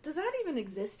that. Does that even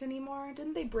exist anymore?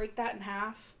 Didn't they break that in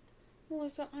half?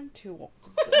 Melissa, I'm two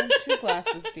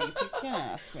glasses deep. You can't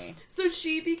ask me. So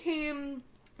she became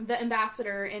the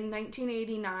ambassador in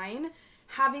 1989,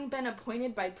 having been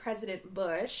appointed by President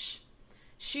Bush.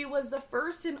 She was the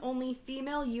first and only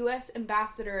female U.S.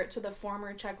 ambassador to the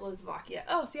former Czechoslovakia.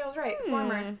 Oh, see, I was right.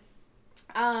 Former.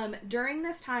 During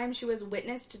this time, she was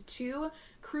witness to two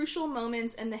crucial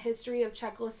moments in the history of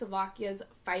Czechoslovakia's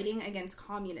fighting against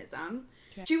communism.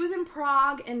 Okay. She was in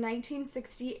Prague in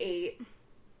 1968,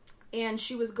 and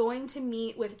she was going to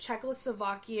meet with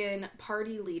Czechoslovakian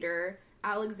party leader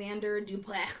Alexander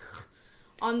Dubček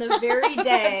on the very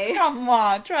day... Come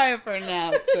on, try to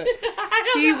pronounce it.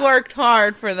 He worked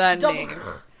hard for that name.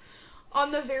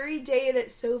 On the very day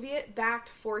that Soviet-backed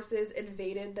forces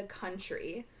invaded the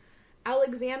country.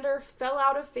 Alexander fell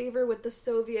out of favor with the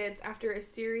Soviets after a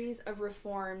series of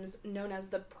reforms known as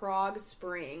the Prague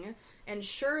Spring, and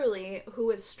Shirley, who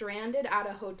was stranded at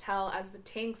a hotel as the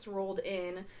tanks rolled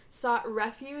in, sought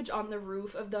refuge on the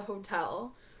roof of the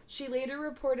hotel. She later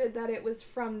reported that it was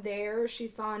from there she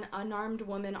saw an unarmed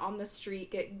woman on the street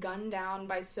get gunned down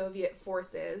by Soviet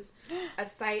forces, a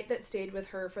sight that stayed with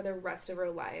her for the rest of her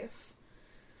life.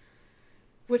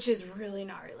 Which is really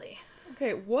gnarly.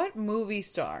 Okay, what movie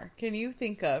star can you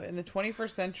think of in the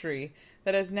 21st century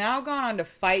that has now gone on to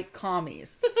fight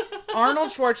commies?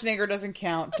 Arnold Schwarzenegger doesn't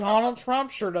count. Donald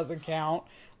Trump sure doesn't count.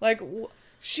 Like,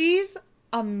 she's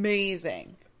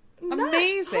amazing.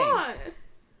 Amazing. Nuts, huh?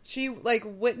 She, like,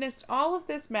 witnessed all of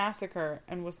this massacre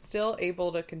and was still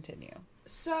able to continue.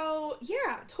 So,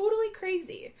 yeah, totally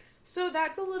crazy. So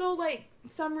that's a little, like,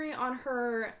 summary on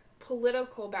her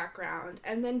political background.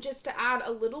 And then just to add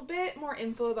a little bit more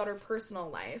info about her personal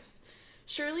life.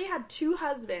 Shirley had 2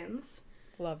 husbands.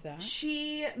 Love that.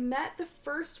 She met the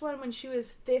first one when she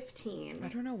was 15. I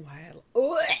don't know why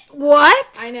What?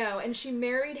 I know. And she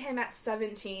married him at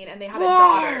 17 and they had a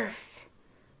daughter.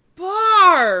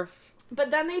 Barf! But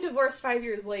then they divorced 5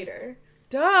 years later.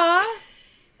 Duh!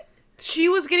 She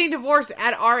was getting divorced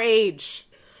at our age.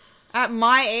 At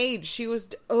my age, she was...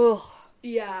 Ugh.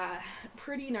 Yeah,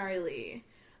 pretty gnarly.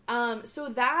 So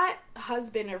that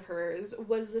husband of hers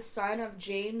was the son of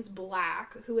James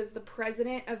Black, who was the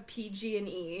president of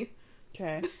PG&E.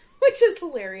 Okay. Which is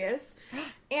hilarious.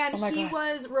 And he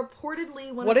was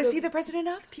reportedly What is he the president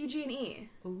of? PG&E.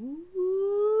 Ooh.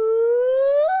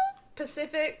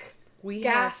 Pacific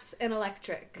Gas and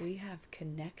Electric. We have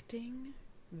connecting,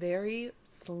 very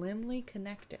slimly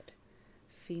connected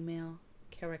female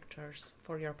characters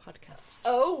for your podcast.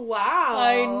 Oh, wow.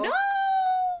 I know!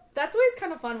 That's always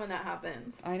kind of fun when that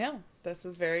happens. I know. This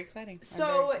is very exciting.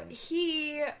 So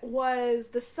he was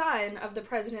the son of the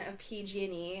president of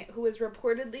PG&E, who was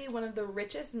reportedly one of the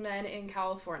richest men in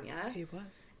California. He was.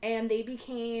 And they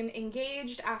became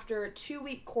engaged after a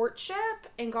 2-week courtship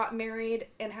and got married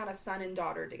and had a son and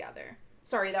daughter together.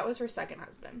 Sorry, that was her second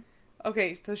husband.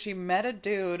 Okay, so she met a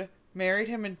dude, married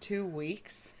him in 2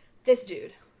 weeks. This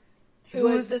dude. Who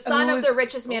was the son of the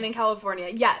richest man in California.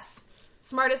 Yes.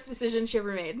 Smartest decision she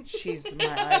ever made. She's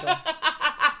my idol.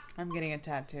 I'm getting a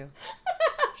tattoo.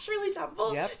 Shirley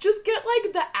Temple? Yep. Just get,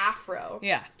 like, the afro.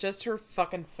 Yeah, just her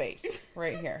fucking face.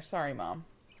 Right here. Sorry, Mom.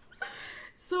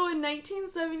 So in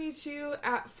 1972,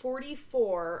 at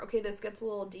 44... Okay, this gets a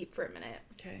little deep for a minute.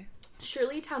 Okay.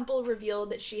 Shirley Temple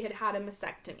revealed that she had had a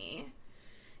mastectomy.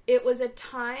 It was a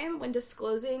time when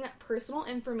disclosing personal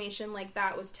information like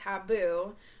that was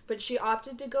taboo, but she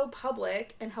opted to go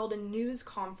public and held a news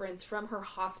conference from her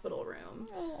hospital room.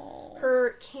 Aww.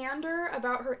 Her candor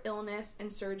about her illness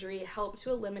and surgery helped to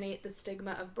eliminate the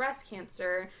stigma of breast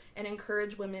cancer and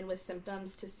encourage women with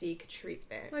symptoms to seek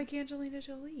treatment. Like Angelina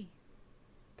Jolie.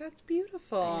 That's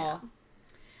beautiful. Yeah.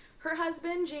 Her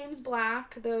husband, James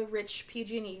Black, the rich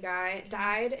PG&E guy,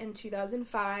 died in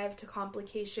 2005 to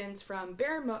complications from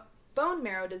bone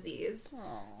marrow disease.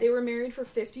 Aww. They were married for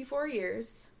 54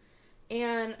 years.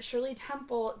 And Shirley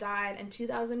Temple died in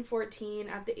 2014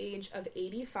 at the age of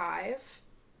 85.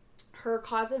 Her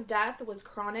cause of death was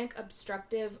chronic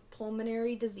obstructive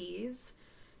pulmonary disease,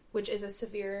 which is a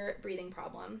severe breathing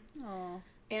problem. Aww.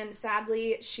 And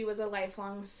sadly, she was a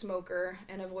lifelong smoker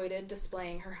and avoided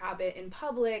displaying her habit in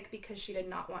public because she did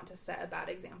not want to set a bad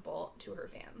example to her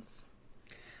fans.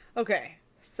 Okay,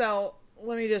 so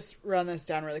let me just run this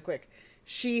down really quick.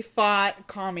 She fought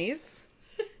commies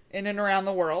in and around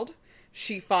the world.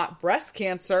 She fought breast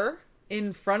cancer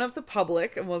in front of the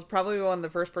public and was probably one of the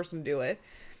first person to do it.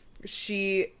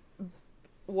 She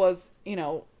was,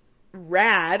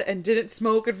 rad and didn't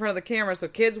smoke in front of the camera so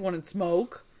kids wouldn't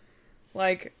smoke.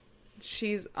 Like,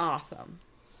 she's awesome.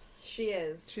 She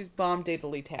is. She's bomb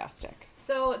data-tastic.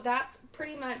 So that's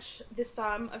pretty much the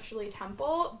sum of Shirley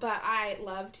Temple, but I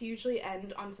love to usually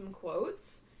end on some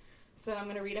quotes. So I'm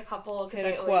going to read a couple because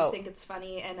I always think it's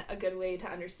funny and a good way to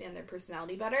understand their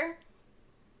personality better.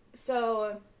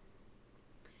 So,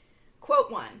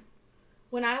 quote 1.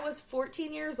 When I was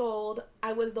 14 years old,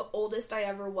 I was the oldest I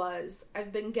ever was.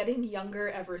 I've been getting younger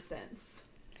ever since.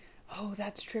 Oh,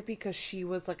 that's trippy because she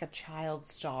was like a child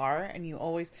star and you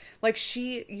always, like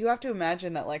you have to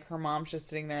imagine that like her mom's just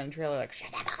sitting there in a trailer like,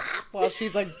 shut up, while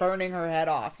she's like burning her head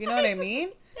off. You know what I mean?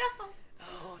 Yeah.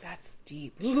 Oh, that's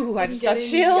deep. Ooh, I just got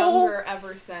chills. Younger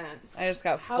ever since. I just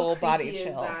got full body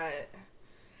chills. How creepy is that?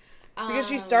 Because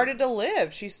she started to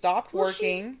live. She stopped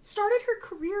working. She started her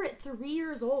career at 3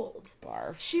 years old.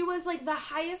 Barf. She was like the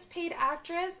highest paid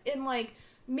actress in like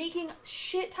making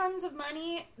shit tons of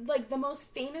money, like the most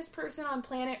famous person on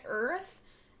planet Earth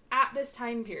at this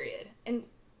time period. And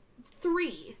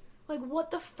 3. Like, what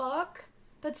the fuck?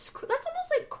 That's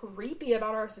almost like creepy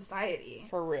about our society.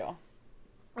 For real.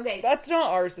 Okay. That's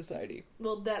not our society.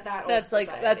 Well, that's like,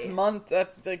 society.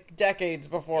 That's like decades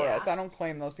before us. I don't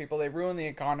claim those people. They ruin the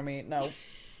economy. No.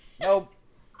 Nope.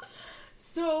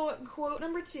 So, quote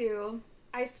number 2.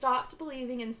 I stopped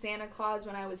believing in Santa Claus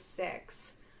when I was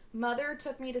 6. Mother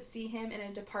took me to see him in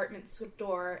a department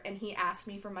store, and he asked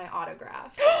me for my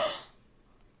autograph.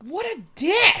 What a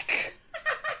dick!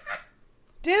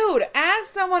 Dude, as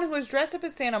someone who has dressed up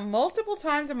as Santa multiple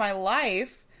times in my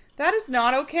life, that is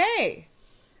not okay.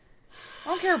 I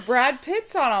don't care if Brad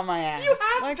Pitt's on my ass. You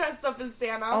have dressed up as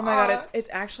Santa. Oh my god, it's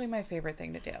actually my favorite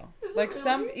thing to do. Is like it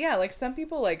really? Some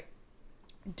people like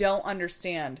don't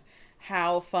understand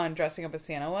how fun dressing up as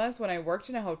Santa was. When I worked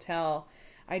in a hotel,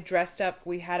 I dressed up.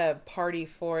 We had a party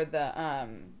for the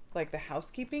like the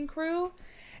housekeeping crew,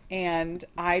 and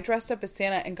I dressed up as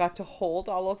Santa and got to hold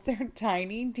all of their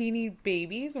tiny, teeny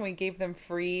babies, and we gave them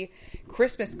free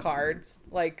Christmas cards,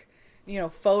 like, you know,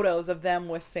 photos of them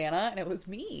with Santa, and it was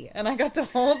me. And I got to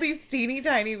hold these teeny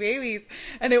tiny babies,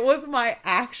 and it was my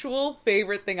actual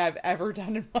favorite thing I've ever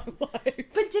done in my life.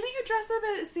 But didn't you dress up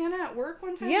as Santa at work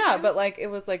one time? Yeah, too? but like it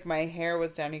was like my hair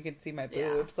was down, you could see my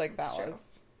boobs. Yeah, like that true.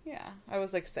 was, yeah, I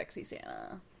was like sexy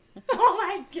Santa. Oh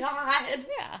my god.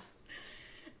 Yeah.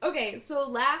 Okay, so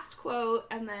last quote,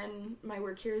 and then my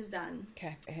work here is done.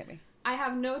 Okay, it hit me. I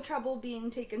have no trouble being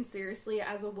taken seriously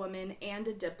as a woman and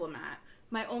a diplomat.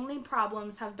 My only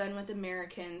problems have been with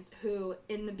Americans who,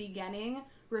 in the beginning,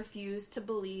 refused to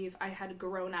believe I had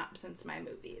grown up since my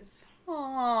movies.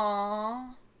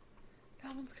 Aww.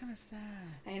 That one's kind of sad.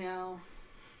 I know.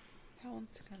 That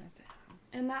one's kind of sad.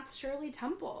 And that's Shirley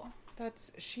Temple.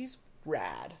 She's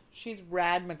rad. She's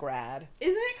Rad McGrad.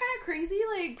 Isn't it kind of crazy?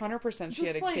 Like, 100% she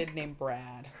had a kid named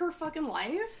Brad. Her fucking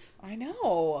life? I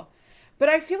know. But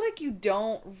I feel like you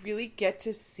don't really get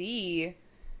to see,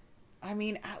 I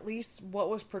mean, at least what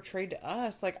was portrayed to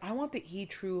us. Like, I want the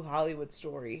true Hollywood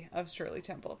story of Shirley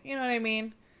Temple. You know what I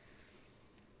mean?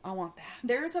 I want that.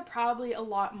 There's probably a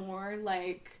lot more,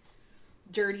 like,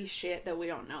 dirty shit that we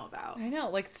don't know about. I know.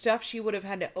 Like, stuff she would have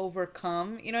had to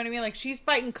overcome. You know what I mean? Like, she's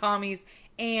fighting commies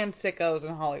and sickos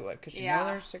in Hollywood. Because you know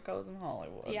there's sickos in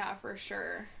Hollywood. Yeah, for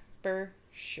sure. For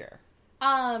sure.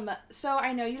 So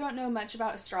I know you don't know much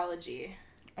about astrology.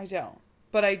 I don't.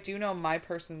 But I do know my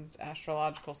person's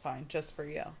astrological sign, just for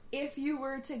you. If you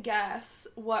were to guess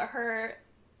what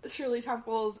Shirley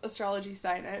Temple's astrology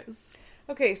sign is.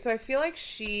 Okay, so I feel like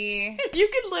she... You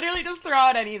could literally just throw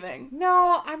out anything.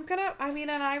 No, and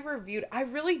I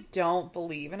really don't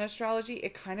believe in astrology.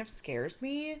 It kind of scares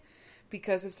me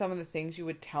because of some of the things you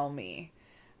would tell me.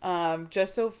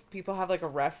 Just so people have like a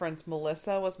reference,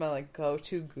 Melissa was my like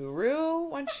go-to guru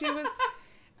when she was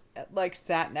like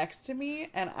sat next to me,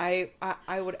 and I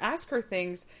would ask her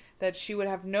things that she would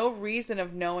have no reason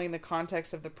of knowing the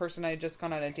context of the person I had just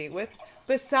gone on a date with,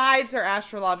 besides their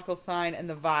astrological sign and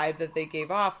the vibe that they gave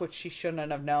off, which she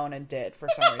shouldn't have known and did for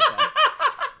some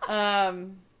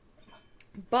reason.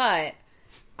 But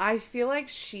I feel like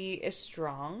she is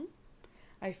strong.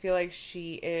 I feel like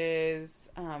she is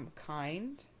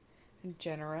kind and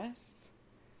generous.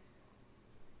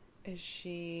 Is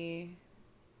she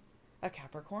a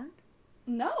Capricorn?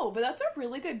 No, but that's a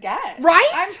really good guess. Right?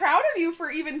 I'm proud of you for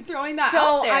even throwing that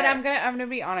out there. And I'm gonna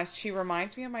be honest, she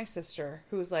reminds me of my sister,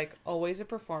 who's like always a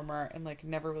performer and like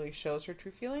never really shows her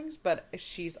true feelings, but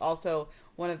she's also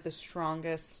one of the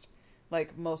strongest,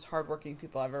 like most hardworking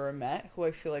people I've ever met, who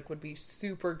I feel like would be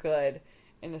super good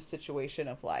in a situation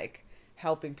of like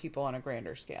helping people on a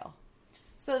grander scale.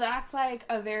 So that's like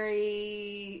a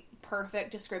very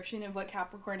perfect description of what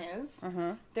Capricorn is.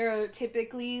 Uh-huh. They're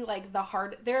typically like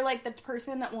they're like the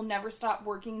person that will never stop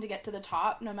working to get to the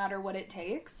top no matter what it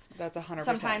takes. That's 100%.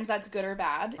 Sometimes that's good or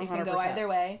bad. 100%. It can go either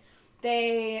way.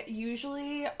 They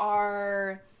usually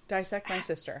are... Dissect my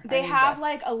sister. They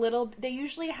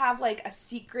usually have like a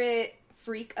secret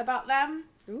freak about them.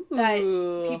 Ooh. That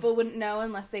people wouldn't know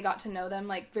unless they got to know them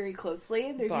like very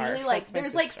closely. There's usually like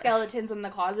like skeletons in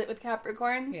the closet with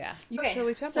Capricorns. Yeah. Okay.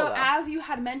 Shirley Temple, so as you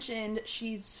had mentioned,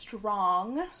 she's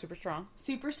strong. Super strong.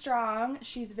 Super strong.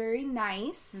 She's very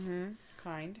nice. Mm-hmm.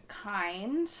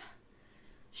 Kind.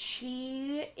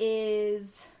 She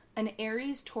is an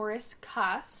Aries Taurus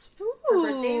cusp. Ooh. Her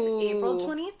birthday is April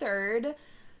 23rd.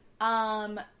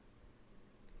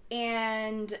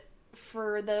 And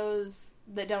for those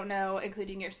that don't know,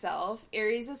 including yourself,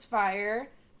 Aries is fire,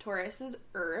 Taurus is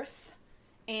earth,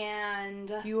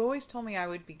 and... You always told me I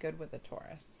would be good with a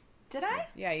Taurus. Did I?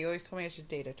 Yeah, you always told me I should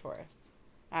date a Taurus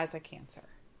as a Cancer.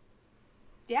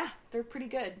 Yeah, they're pretty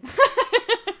good.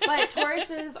 But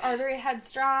Tauruses are very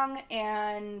headstrong,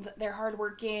 and they're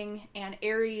hardworking, and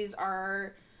Aries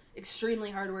are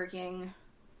extremely hardworking,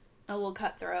 a little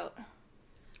cutthroat.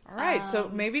 All right, so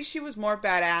maybe she was more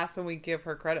badass than we give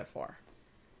her credit for.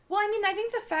 Well, I mean, I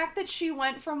think the fact that she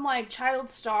went from, like, child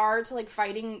star to, like,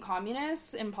 fighting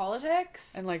communists in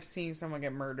politics. And, like, seeing someone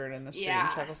get murdered in the street in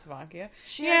Czechoslovakia.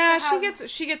 She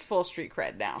gets full street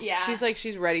cred now. Yeah.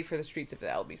 She's ready for the streets of the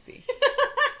LBC.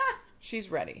 She's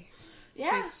ready.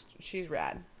 Yeah. She's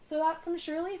rad. So that's some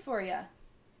Shirley for you.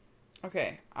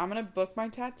 Okay, I'm going to book my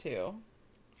tattoo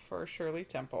for Shirley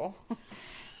Temple.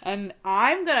 And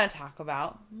I'm going to talk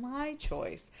about my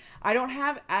choice. I don't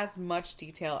have as much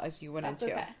detail as you went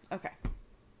into. Okay.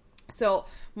 So,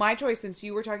 my choice, since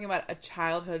you were talking about a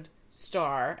childhood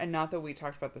star, and not that we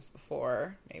talked about this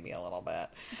before, maybe a little bit.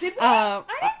 Did we? I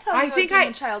didn't tell you I was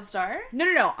a child star.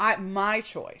 No. My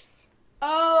choice.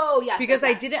 Oh, yes. Because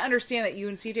I didn't understand that you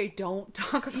and CJ don't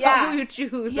talk about who you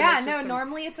choose. Yeah, no,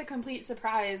 normally it's a complete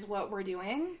surprise what we're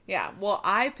doing. Yeah, well,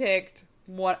 I picked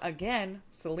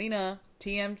Selena,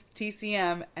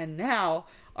 TCM, and now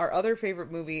our other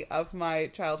favorite movie of my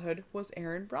childhood was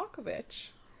Erin Brockovich.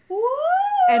 Woo!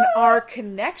 And our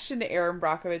connection to Erin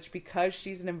Brockovich, because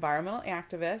she's an environmental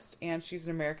activist and she's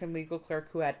an American legal clerk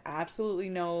who had absolutely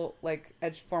no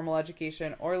formal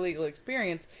education or legal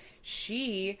experience,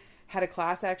 she had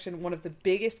one of the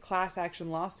biggest class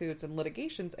action lawsuits and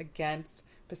litigations against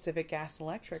Pacific Gas and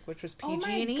Electric, which was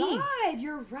PG&E. Oh my God,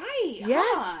 you're right.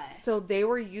 Yes. Huh? So they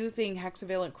were using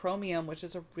hexavalent chromium, which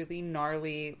is a really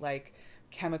gnarly,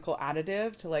 chemical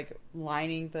additive to,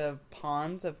 lining the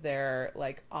ponds of their,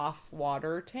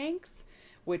 off-water tanks,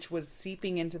 which was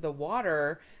seeping into the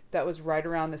water that was right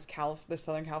around the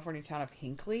Southern California town of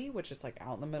Hinckley, which is,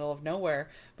 out in the middle of nowhere.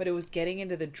 But it was getting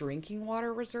into the drinking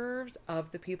water reserves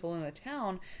of the people in the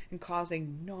town and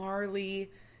causing gnarly,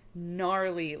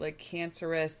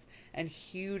 cancerous and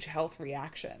huge health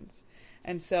reactions.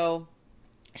 And so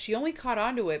she only caught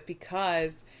on to it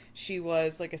because she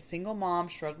was a single mom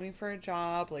struggling for a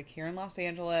job here in Los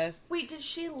Angeles. Wait, did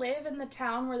she live in the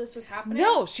town where this was happening?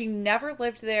 No, she never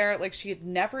lived there. She had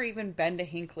never even been to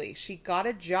Hinckley. She got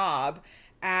a job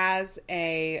as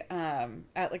a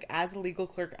legal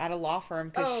clerk at a law firm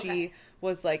because she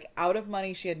was out of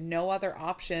money. She had no other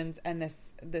options, and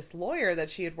this lawyer that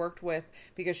she had worked with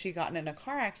because she'd gotten in a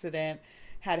car accident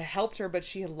had helped her, but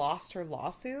she had lost her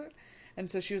lawsuit. And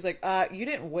so she was like, you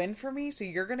didn't win for me, so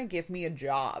you're going to give me a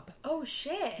job. Oh,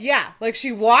 shit. Yeah.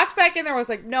 She walked back in there and was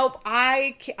like, nope,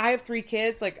 I have 3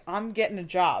 kids. I'm getting a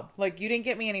job. You didn't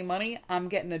get me any money. I'm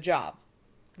getting a job.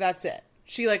 That's it.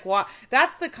 She,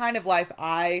 that's the kind of life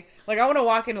I want to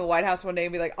walk into the White House one day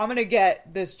and be like, I'm going to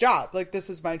get this job. This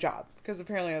is my job. Because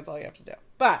apparently that's all you have to do.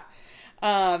 But,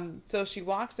 so she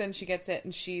walks in, she gets it,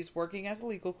 and she's working as a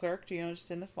legal clerk, just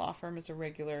in this law firm as a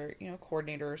regular,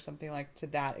 coordinator or something to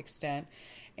that extent.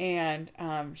 And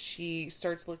she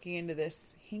starts looking into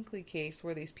this Hinckley case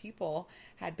where these people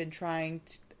had been trying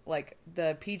to,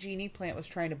 the PG&E plant was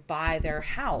trying to buy their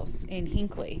house in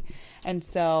Hinckley. And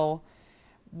so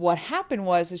what happened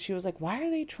was she was like, why are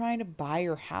they trying to buy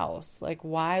your house?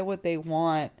 Why would they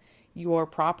want your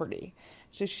property?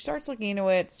 So she starts looking into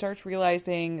it, starts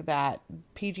realizing that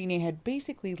PG&E had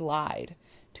basically lied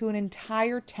to an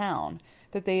entire town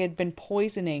that they had been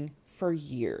poisoning for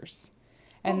years.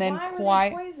 And then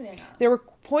why were they poisoning them? They were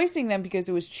poisoning them because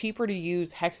it was cheaper to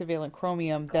use hexavalent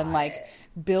chromium than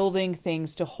building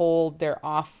things to hold their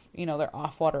off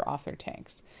water off their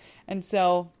tanks. And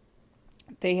so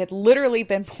they had literally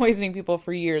been poisoning people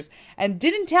for years and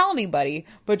didn't tell anybody,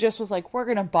 but just was we're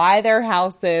going to buy their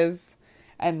houses.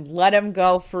 and let him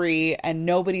go free, and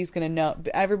nobody's going to know.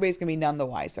 Everybody's going to be none the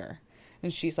wiser.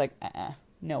 And she's like,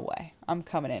 no way. I'm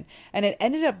coming in. And it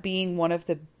ended up being one of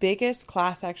the biggest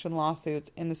class action lawsuits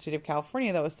in the state of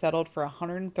California that was settled for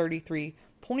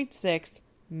 $133.6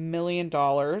 million.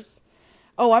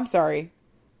 Oh, I'm sorry.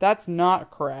 That's not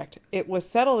correct. It was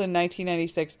settled in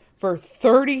 1996 for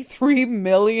 $33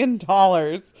 million.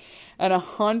 And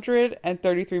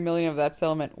 $133 million of that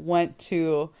settlement went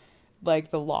to, like,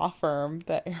 the law firm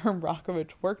that Erin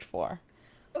Brockovich worked for.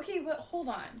 Okay, but hold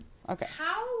on. Okay.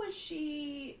 How was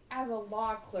she, as a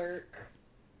law clerk,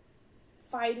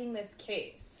 fighting this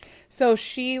case? So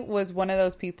she was one of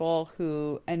those people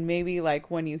who, and maybe,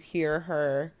 like, when you hear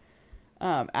her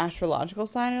astrological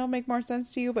sign, it'll make more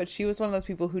sense to you, but she was one of those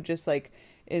people who just, like,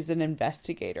 is an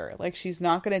investigator. Like, she's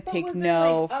not going to take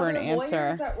no for an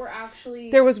answer. That were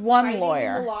actually there was one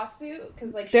lawyer in the lawsuit,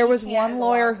 because like there was one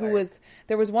lawyer who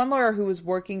was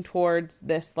working towards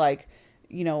this, like,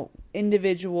 you know,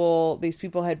 individual. These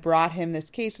people had brought him this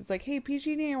case. It's like, hey,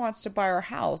 PG&E wants to buy our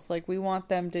house. Like, we want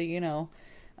them to, you know,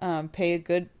 pay a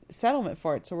good settlement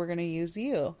for it. So we're going to use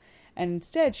you. And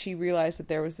instead, she realized that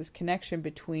there was this connection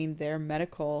between their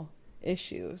medical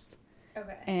issues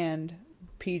and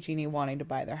PG&E wanting to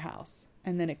buy their house.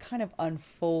 And then it kind of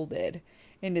unfolded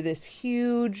into this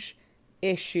huge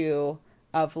issue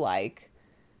of, like,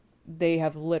 they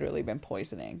have literally been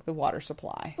poisoning the water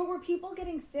supply. But were people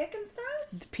getting sick and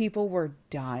stuff? People were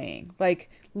dying. Like,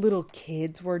 little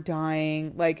kids were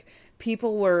dying. Like,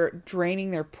 people were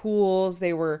draining their pools.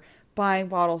 They were buying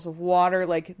bottles of water.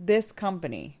 Like, this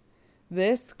company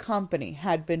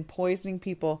had been poisoning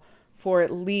people for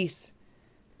at least,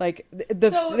 like,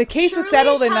 the case was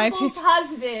settled in 19... Temple's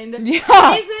husband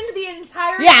poisoned the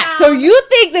entire town. So you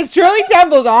think that Shirley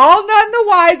Temple's all none the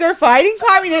wiser fighting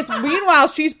communists. Meanwhile,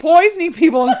 she's poisoning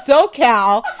people in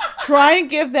SoCal, trying to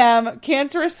give them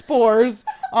cancerous spores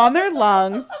on their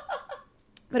lungs.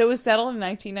 But it was settled in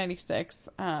 1996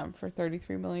 for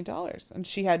 $33 million. And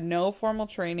she had no formal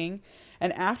training.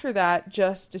 And after that,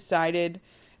 just decided...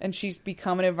 And she's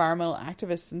become an environmental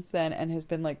activist since then and has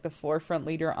been, like, the forefront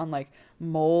leader on, like,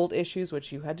 mold issues,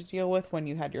 which you had to deal with when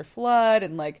you had your flood,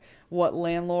 and, like, what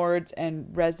landlords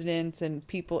and residents and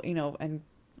people, you know, and,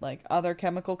 like, other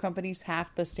chemical companies have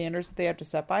the standards that they have to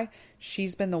set by.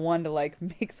 She's been the one to, like,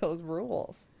 make those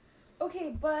rules.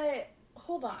 Okay, but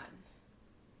hold on.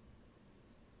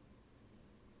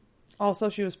 Also,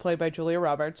 she was played by Julia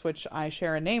Roberts, which I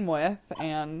share a name with,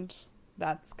 and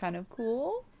that's kind of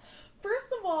cool.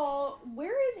 First of all,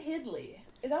 where is Hidley?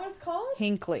 Is that what it's called?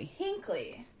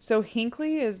 Hinckley. So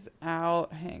Hinckley is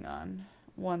out. Hang on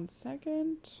 1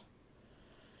 second.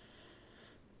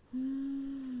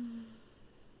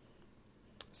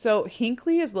 So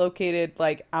Hinckley is located,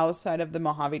 like, outside of the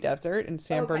Mojave Desert in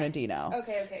San Bernardino.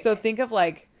 Okay. So think of,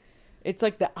 like, it's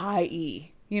like the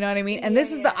IE. You know what I mean? And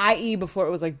this is the IE before it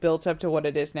was, like, built up to what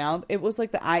it is now. It was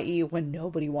like the IE when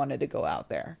nobody wanted to go out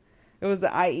there. It was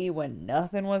the IE when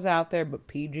nothing was out there but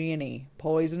PG&E,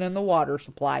 poisoning the water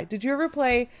supply. Did you ever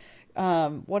play,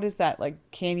 what is that, like,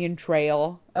 Canyon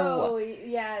Trail?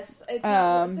 Yes. It's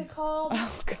what's it called?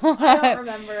 Oh, God. I don't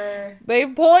remember. They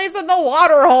poisoned the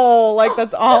water hole. Like,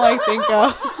 that's all I think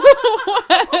of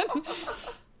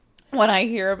when I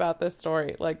hear about this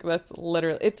story. Like, that's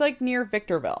literally, it's, like, near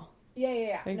Victorville.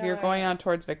 Yeah. If you're going on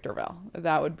towards Victorville,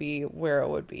 that would be where it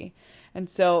would be. And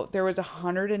so there was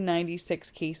 196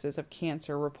 cases of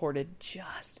cancer reported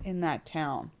just in that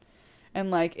town.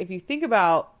 And, like, if you think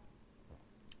about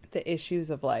the issues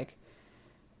of, like,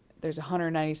 there's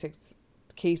 196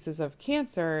 cases of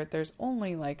cancer, there's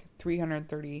only, like,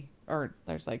 330, or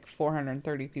there's, like,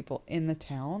 430 people in the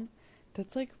town.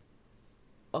 That's, like,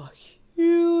 a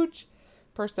huge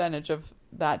percentage of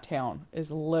that town is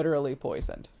literally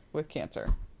poisoned with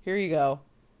cancer. Here you go,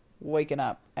 waking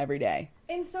up every day.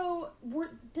 And so,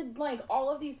 did, like, all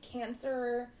of these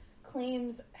cancer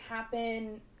claims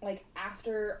happen, like,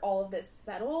 after all of this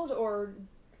settled? Or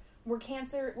were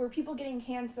people getting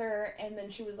cancer, and then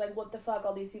she was like, what the fuck,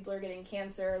 all these people are getting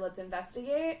cancer, let's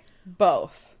investigate?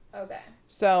 Both. Okay.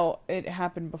 So, it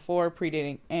happened before,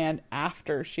 predating, and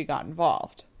after she got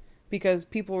involved. Because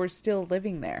people were still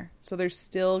living there. So, they're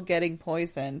still getting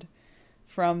poisoned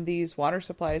from these water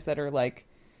supplies that are, like,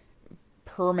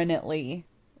 permanently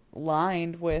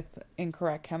lined with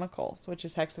incorrect chemicals, which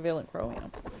is hexavalent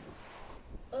chromium.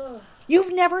 Ugh.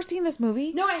 You've never seen this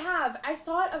movie? No, I have. I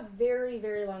saw it a very,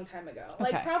 very long time ago.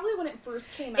 Okay. Like, probably when it first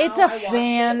came out, I watched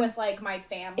it with, like, my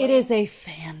family. It is a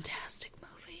fantastic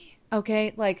movie.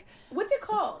 Okay, like... What's it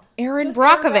called? Erin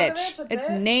Brockovich. It's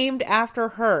named after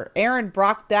her. Erin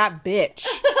Brock that bitch.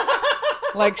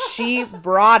 Like, she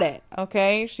brought it,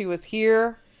 okay? She was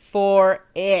here for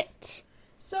it.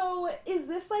 So, is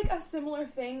this, like, a similar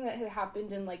thing that had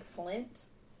happened in, like, Flint?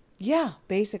 Yeah,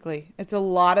 basically. It's a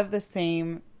lot of the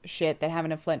same shit that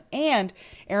happened in Flint. And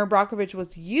Erin Brockovich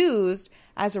was used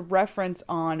as a reference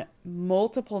on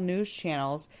multiple news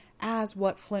channels as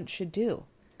what Flint should do.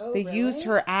 Oh, they really? used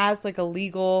her as, like, a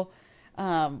legal...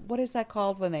 what is that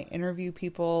called when they interview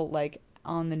people, like,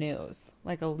 on the news?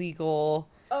 Like, a legal...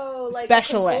 Oh, like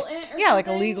specialist. A consultant or yeah, like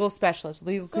a something? legal specialist,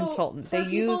 legal consultant. They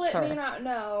used her. For people that may not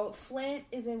know, Flint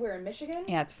is in where? In Michigan?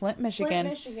 Yeah, it's Flint, Michigan. Flint,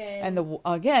 Michigan. And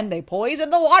again, they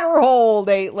poisoned the water hole.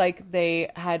 They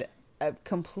had a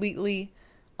completely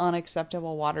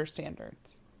unacceptable water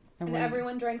standards. And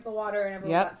everyone drank the water and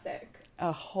everyone got sick.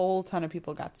 A whole ton of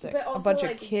people got sick. But also, a bunch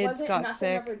like, of kids got nothing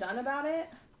sick. ever done about it?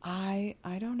 I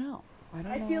don't know.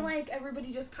 I feel like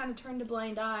everybody just kind of turned a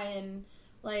blind eye and,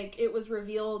 like, it was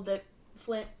revealed that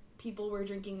Flint people were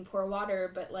drinking poor water,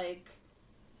 but, like,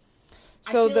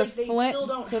 so the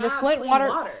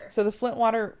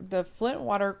Flint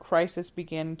water crisis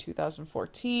began in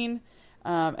 2014,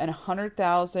 and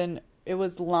 100,000. It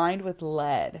was lined with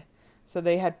lead, so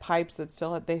they had pipes that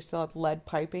still had lead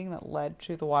piping that led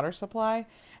to the water supply,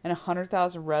 and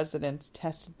 100,000 residents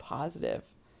tested positive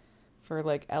for,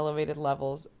 like, elevated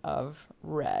levels of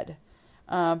red.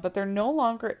 But they're no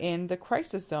longer in the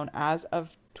crisis zone as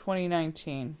of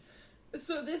 2019.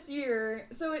 So this year,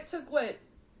 it took, what,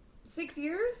 6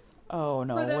 years? Oh,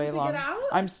 no, for them way to long. get out?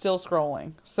 I'm still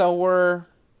scrolling. So we're...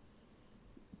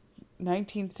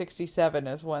 1967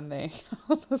 is when they...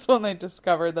 that's when they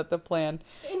discovered that the plan...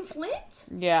 In Flint?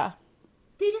 Yeah.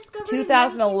 They discovered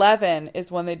 2011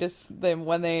 is when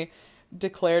they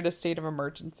declared a state of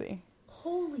emergency.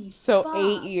 Holy So fuck.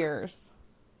 8 years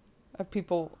of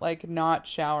people, like, not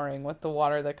showering with the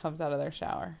water that comes out of their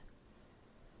shower.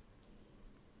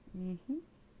 Mm-hmm.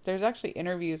 There's actually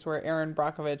interviews where Erin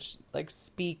Brockovich, like,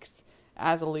 speaks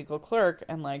as a legal clerk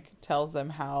and, like, tells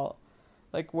them how,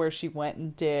 like, where she went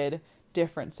and did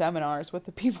different seminars with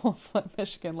the people of Flint,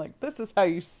 Michigan. Like, this is how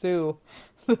you sue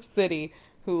the city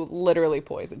who literally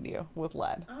poisoned you with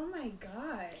lead. Oh my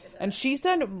god. And she's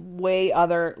done way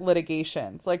other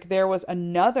litigations. Like, there was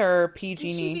another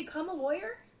PG&E... Did she become a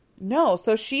lawyer? No,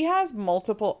 so she has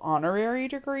multiple honorary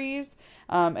degrees,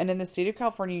 and in the state of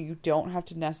California, you don't have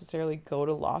to necessarily go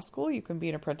to law school. You can be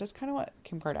an apprentice, kind of what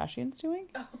Kim Kardashian's doing.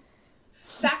 Oh.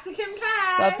 Back to Kim K.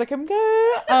 That's a Kim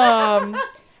K.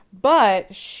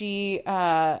 But she,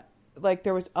 like,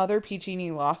 there was other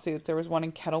PG&E lawsuits. There was one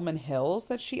in Kettleman Hills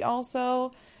that she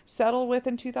also settled with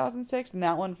in 2006, and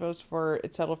that one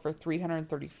it settled for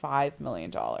 $335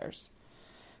 million.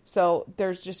 So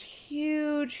there's just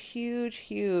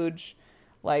huge,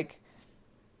 like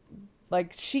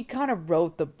she kind of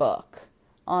wrote the book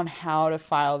on how to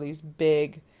file these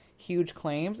big, huge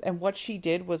claims. And what she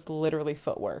did was literally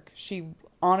footwork. She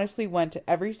honestly went to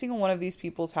every single one of these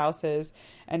people's houses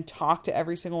and talked to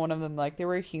every single one of them like they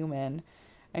were human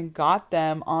and got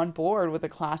them on board with a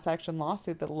class action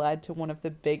lawsuit that led to one of the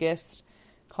biggest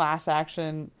class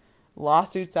action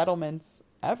lawsuit settlements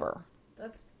ever.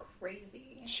 That's crazy.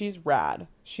 She's rad.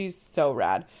 She's so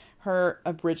rad. Her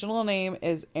original name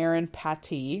is Erin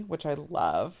Pattee, which I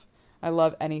love. I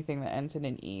love anything that ends in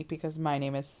an E because my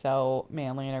name is so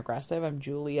manly and aggressive. I'm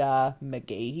Julia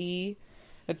McGahee.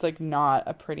 It's, like, not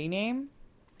a pretty name.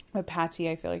 But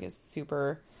Pattee, I feel like, is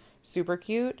super, super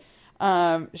cute.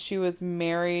 She was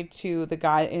married to the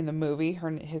guy in the movie.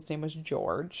 His name was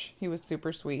George. He was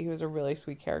super sweet. He was a really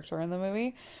sweet character in the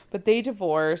movie. But they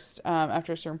divorced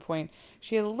after a certain point.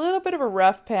 She had a little bit of a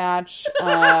rough patch.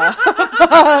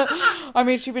 I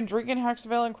mean, she'd been drinking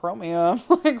Hexaval and Chromium,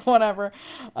 like, whatever.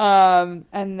 And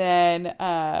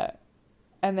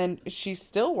then she's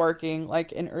still working.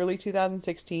 Like, in early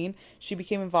 2016, she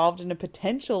became involved in a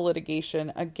potential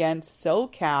litigation against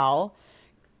SoCal,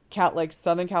 like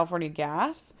Southern California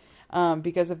Gas,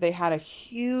 because if they had a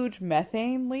huge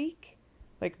methane leak,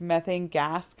 like methane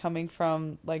gas coming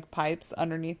from, like, pipes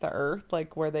underneath the earth,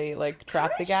 like where they, like,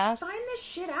 trap the gas. Find this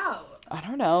shit out. I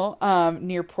don't know.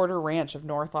 Near Porter Ranch of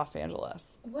North Los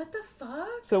Angeles. What the fuck?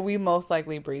 So we most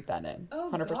likely breathe that in. Oh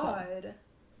 100%. God.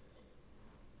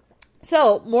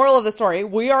 So, moral of the story,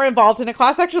 we are involved in a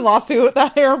class action lawsuit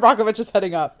that Erin Brockovich is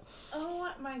heading up.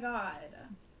 Oh my God.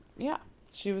 Yeah,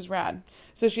 she was rad.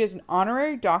 So she has an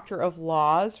honorary Doctor of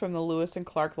Laws from the Lewis and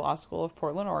Clark Law School of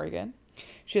Portland, Oregon.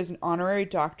 She has an honorary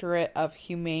Doctorate of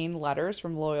Humane Letters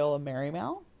from Loyola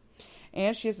Marymount.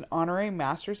 And she has an honorary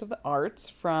Master's of the Arts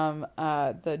from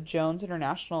the Jones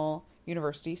International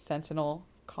University, Sentinel,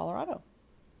 Colorado.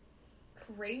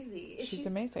 Crazy. She's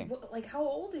amazing. Like, how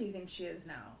old do you think she is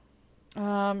now?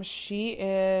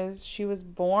 She was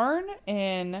born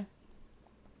in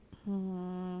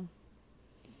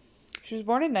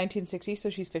 1960, so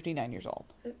she's 59 years old.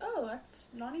 Oh, that's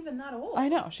not even that old. I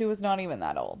know, she was not even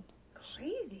that old.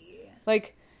 Crazy.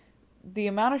 Like, the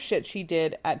amount of shit she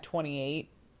did at 28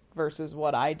 versus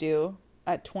what I do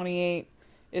at 28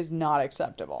 is not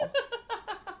acceptable.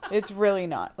 It's really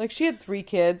not. Like, she had 3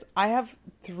 kids. I have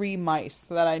 3 mice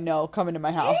that I know come into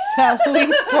my house at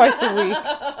least twice a week.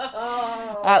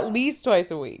 Oh. At least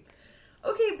twice a week.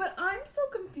 Okay, but I'm still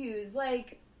confused.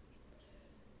 Like,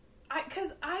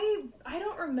 because I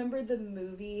don't remember the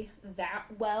movie that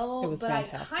well. It was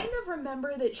fantastic. I kind of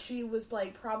remember that she was,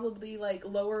 like, probably, like,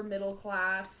 lower middle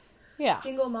class. Yeah.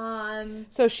 Single mom.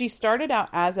 So she started out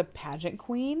as a pageant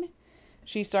queen.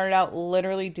 She started out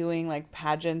literally doing, like,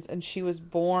 pageants, and she was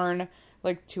born,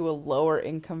 like, to a lower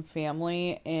income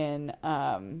family in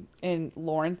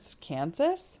Lawrence,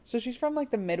 Kansas. So she's from, like,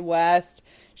 the Midwest.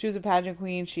 She was a pageant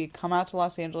queen. She'd come out to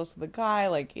Los Angeles with a guy,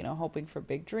 like, you know, hoping for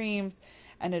big dreams.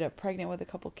 Ended up pregnant with a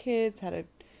couple kids, had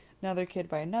another kid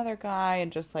by another guy,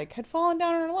 and just, like, had fallen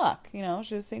down on her luck. You know,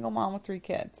 she was a single mom with 3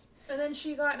 kids. And then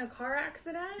she got in a car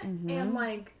accident and,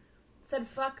 like, said,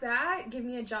 fuck that, give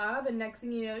me a job, and next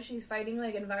thing you know, she's fighting,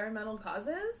 like, environmental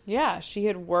causes? Yeah, she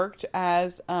had worked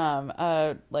as,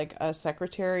 a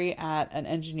secretary at an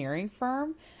engineering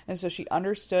firm, and so she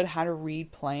understood how to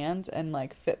read plans and,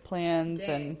 like, fit plans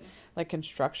and, like,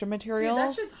 construction materials. Dude,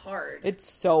 that's just hard.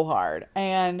 It's so hard.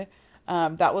 And,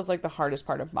 that was, like, the hardest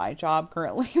part of my job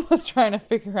currently, was trying to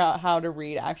figure out how to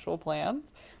read actual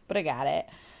plans, but I got it.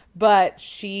 But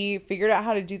she figured out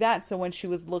how to do that. So when she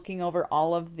was looking over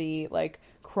all of the, like,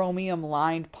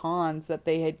 chromium-lined ponds that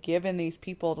they had given these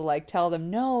people to, like, tell them,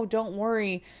 no, don't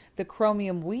worry, the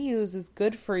chromium we use is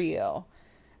good for you.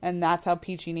 And that's how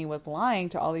PG&E was lying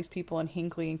to all these people in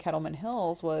Hinckley and Kettleman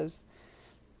Hills, was,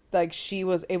 like, she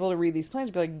was able to read these plans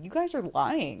and be like, you guys are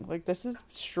lying. Like, this is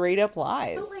straight up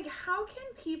lies. But, like, how can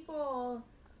people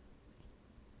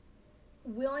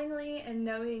willingly and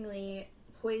knowingly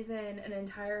poison an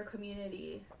entire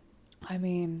community? I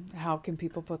mean, how can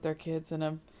people put their kids in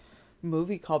a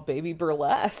movie called Baby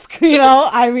Burlesque? You know?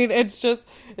 I mean, it's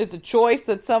a choice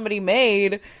that somebody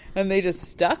made and they just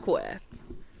stuck with.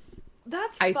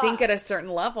 That's I fucked. think at a certain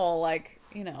level, like,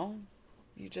 you know,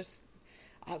 you just...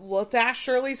 let's ask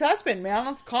Shirley's husband, man.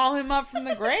 Let's call him up from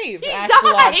the grave.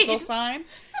 Astrological sign.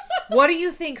 What do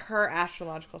you think her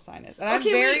astrological sign is? And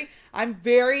I'm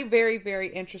very, very, very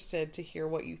interested to hear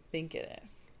what you think it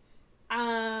is.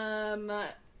 I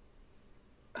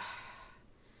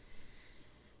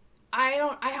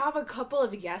have a couple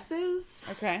of guesses.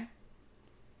 Okay.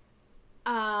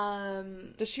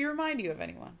 Does she remind you of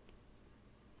anyone?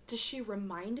 Does she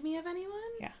remind me of anyone?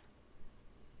 Yeah.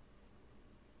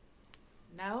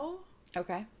 No?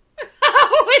 Okay.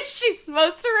 Is she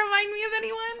supposed to remind me of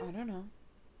anyone? I don't know.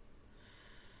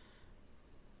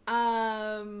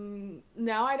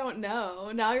 Now I don't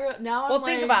know. Now I'm well,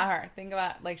 think about her. Think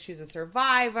about, like, she's a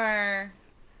survivor.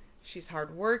 She's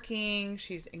hardworking.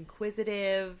 She's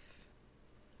inquisitive.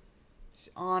 She's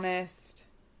honest.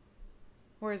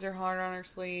 Wears her heart on her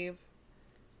sleeve.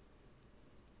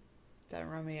 Doesn't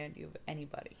remind you of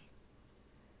anybody.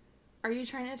 Are you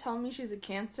trying to tell me she's a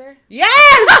Cancer? Yes!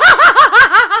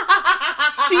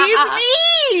 She's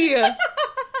me!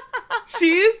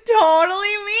 She's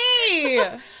totally me!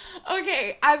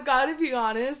 Okay, I've got to be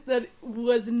honest, that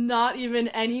was not even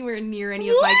anywhere near any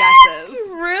of my guesses.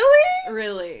 Really?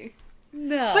 Really.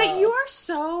 No. But you are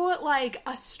so, like,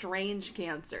 a strange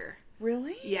Cancer.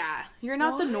 Really? Yeah. You're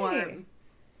not the norm.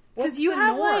 Because you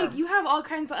have, like, you have all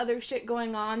kinds of other shit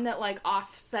going on that, like,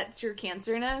 offsets your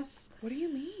Cancerness. What do you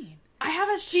mean? I have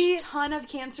a ton of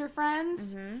Cancer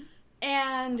friends,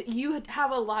 and you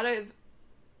have a lot of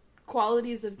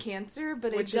qualities of Cancer,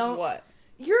 but Which is what?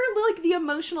 You're, like, the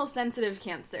emotional sensitive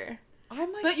Cancer.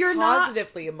 I'm, like, but you're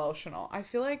positively emotional. I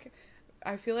feel like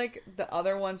the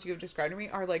other ones you have described to me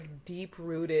are, like,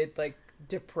 deep-rooted, like,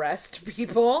 depressed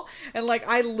people, and, like,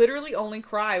 I literally only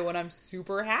cry when I'm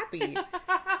super happy,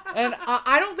 and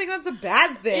I don't think that's a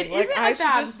bad thing. It like, isn't I a should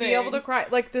bad just thing. be able to cry.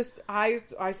 Like, this, I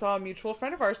saw a mutual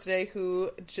friend of ours today who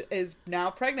is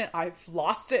now pregnant. I've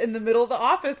lost it in the middle of the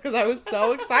office because I was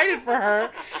so excited for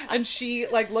her, and she,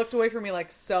 like, looked away from me,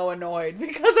 like, so annoyed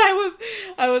because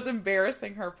I was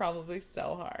embarrassing her probably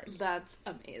so hard. That's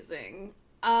amazing.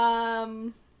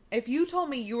 If you told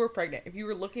me you were pregnant, if you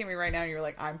were looking at me right now and you were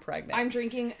like, I'm pregnant.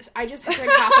 I just drank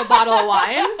half a bottle of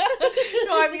wine.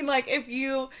 No, I mean, like, if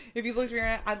you looked at me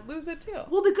right now, I'd lose it too.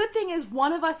 Well, the good thing is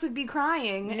one of us would be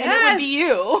crying, Yes. and it would be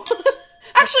you.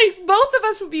 Actually, both of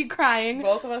us would be crying.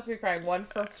 Both of us would be crying. One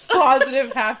for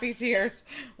positive, happy tears.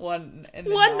 One in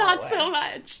the not way. so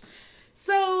much.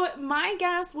 So, my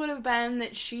guess would have been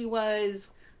that she was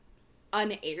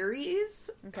an Aries.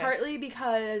 Okay. Partly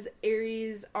because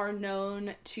Aries are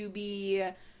known to be,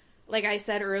 like I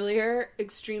said earlier,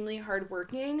 extremely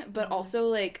hardworking, but also,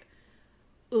 like,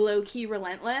 low-key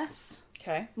relentless.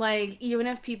 Okay. Like, even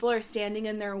if people are standing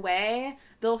in their way,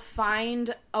 they'll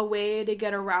find a way to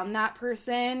get around that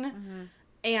person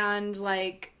and,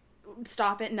 like,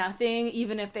 stop at nothing,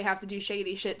 even if they have to do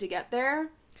shady shit to get there.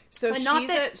 So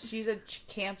she's a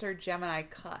Cancer Gemini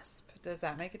cusp. Does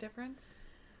that make a difference?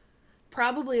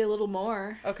 Probably a little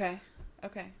more. Okay.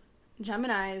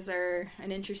 Geminis are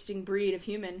an interesting breed of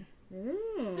human.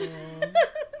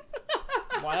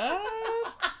 What?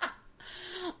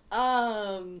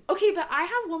 Okay, but I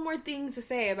have one more thing to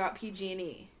say about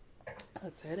PG&E.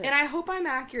 Let's hit it. And I hope I'm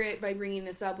accurate by bringing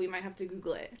this up. We might have to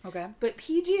Google it. Okay. But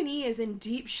PG&E is in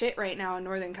deep shit right now in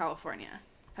Northern California.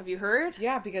 Have you heard?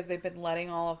 Yeah, because they've been letting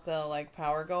all of the, like,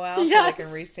 power go out so they can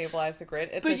restabilize the grid.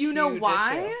 It's but you know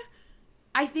why? Issue.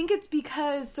 I think it's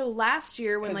because, so last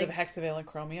year when, like... Because of hexavalent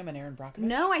chromium and Aaron Brockovich?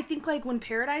 No, I think, like, when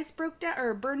Paradise broke down,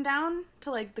 or burned down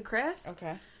to, like, the crisp.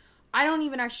 Okay. I don't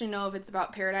even actually know if it's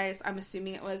about Paradise. I'm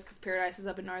assuming it was, because Paradise is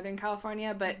up in Northern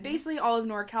California. But basically all of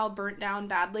NorCal burnt down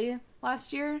badly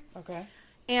last year. Okay.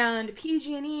 And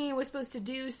PG&E was supposed to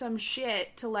do some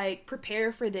shit to, like,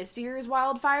 prepare for this year's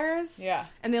wildfires. Yeah.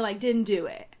 And they, like, didn't do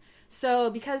it. So,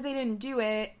 because they didn't do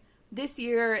it, this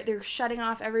year they're shutting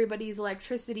off everybody's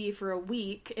electricity for a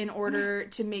week in order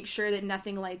to make sure that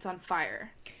nothing lights on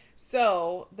fire.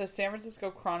 So, the San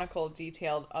Francisco Chronicle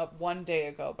detailed up one day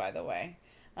ago, by the way,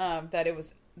 that it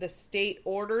was the state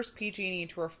orders PG&E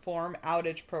to reform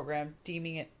outage program,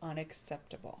 deeming it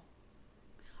unacceptable.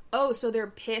 Oh, so they're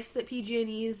pissed that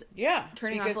PG&E's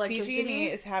turning off electricity? Because PG&E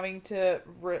is having to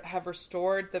have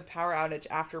restored the power outage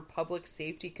after public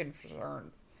safety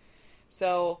concerns.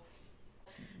 So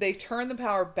they turned the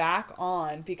power back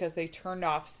on because they turned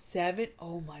off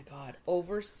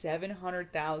over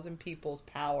 700,000 people's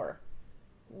power.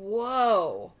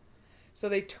 Whoa. So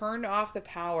they turned off the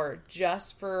power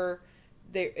just for...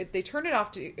 They turned it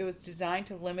off it was designed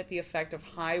to limit the effect of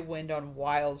high wind on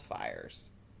wildfires.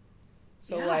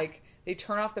 So, like, they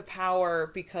turn off the power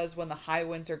because when the high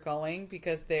winds are going,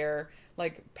 because their,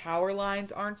 like, power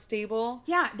lines aren't stable.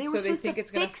 Yeah, they were supposed to fix it. So they think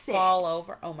it's going to fall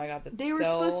over. Oh, my God, that's They were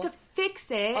supposed to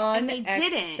fix it, and they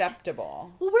didn't.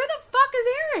 Unacceptable. Well, where the fuck is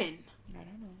Aaron? I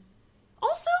don't know.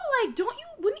 Also, like,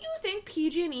 wouldn't you think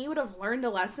PG&E would have learned a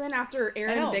lesson after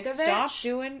Aaron Bigovich? Stop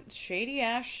doing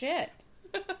shady-ass shit.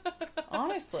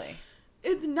 Honestly.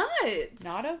 It's nuts.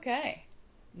 Not okay.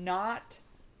 Not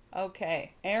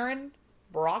okay. Aaron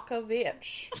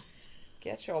Brockovich.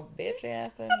 Get your bitch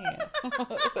ass in here.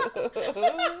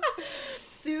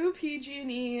 Sue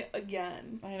PG&E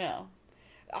again. I know.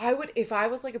 I would, if I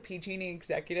was like a PG&E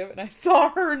executive and I saw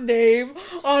her name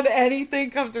on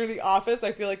anything come through the office,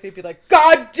 I feel like they'd be like,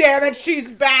 God damn it, she's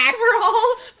back. We're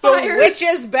all fired. The witch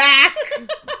is back.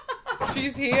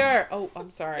 She's here. Oh, I'm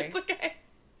sorry. It's okay.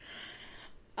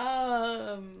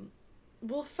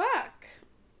 Well, fuck.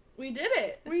 We did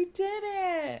it. We did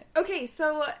it. Okay,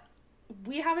 so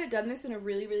we haven't done this in a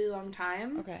really, really long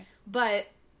time. Okay. But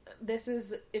this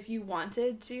is, if you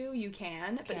wanted to, you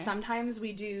can. Okay. But sometimes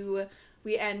we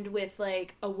end with,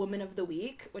 like, a woman of the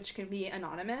week, which can be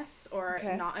anonymous or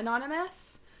not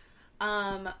anonymous.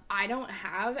 I don't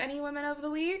have any women of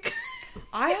the week.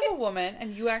 I have a woman,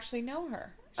 and you actually know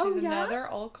her. She's another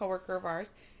old coworker of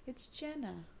ours. It's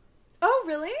Jenna. Oh,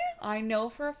 really? I know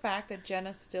for a fact that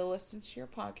Jenna still listens to your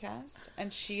podcast,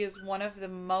 and she is one of the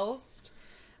most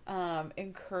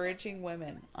encouraging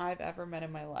women I've ever met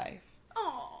in my life.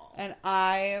 Oh. And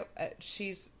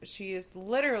she is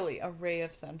literally a ray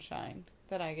of sunshine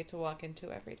that I get to walk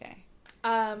into every day.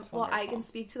 Well, I can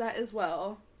speak to that as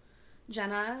well.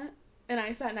 Jenna and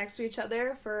I sat next to each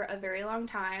other for a very long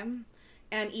time,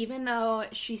 and even though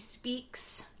she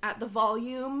speaks at the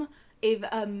volume of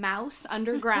a mouse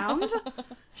underground,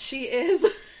 she is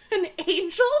an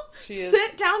angel. She is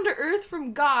sent down to earth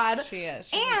from God. She is.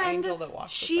 She's an angel that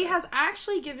walks with she her. has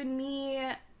actually given me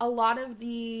a lot of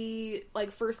the,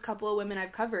 like, first couple of women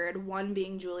I've covered, one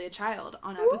being Julia Child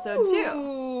on episode 2.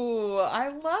 Ooh, I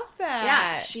love that.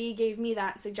 Yeah, she gave me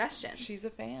that suggestion. She's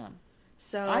a fan.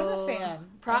 So I'm a fan.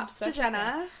 Props to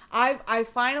Jenna. I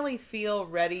finally feel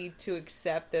ready to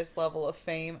accept this level of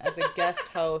fame as a guest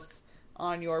host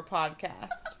on your podcast.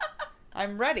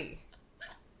 I'm ready.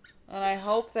 And I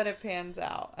hope that it pans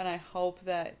out. And I hope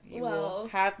that you will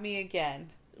have me again.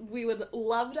 We would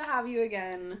love to have you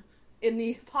again. in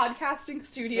the podcasting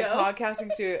studio. The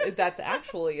podcasting studio. That's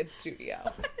actually a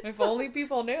studio. If only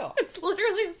people knew. It's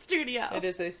literally a studio. It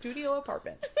is a studio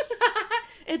apartment.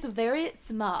 It's very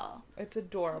small. It's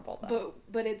adorable, though.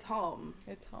 But it's home.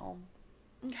 It's home.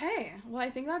 Okay. Well, I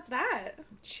think that's that.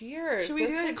 Cheers. Should we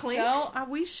do it a clink?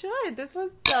 We should. This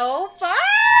was so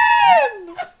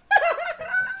fun.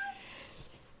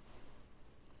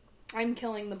 I'm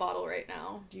killing the bottle right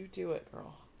now. You do it,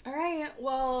 girl. All right.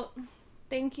 Well,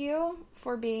 thank you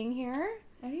for being here.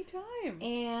 Anytime.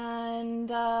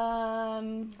 And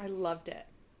I loved it.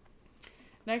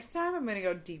 Next time, I'm going to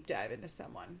go deep dive into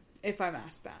someone. If I'm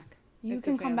asked back. You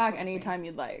can come back anytime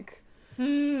you'd like. But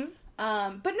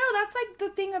no, that's like the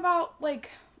thing about like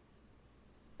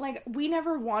we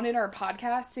never wanted our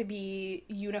podcast to be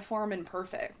uniform and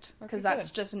perfect because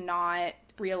that's just not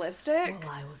realistic.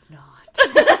 Well, I was not.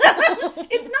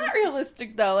 It's not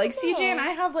realistic though. Like CJ and I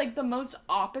have like the most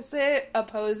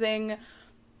opposing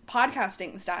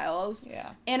podcasting styles.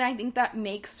 Yeah. And I think that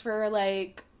makes for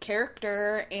like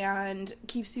character and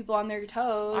keeps people on their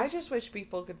toes. I just wish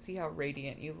people could see how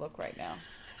radiant you look right now.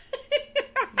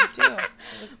 You do. You look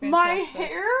fantastic. My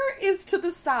hair is to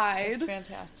the side. It's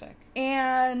fantastic.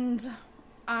 And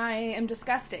I am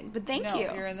disgusting. But thank you.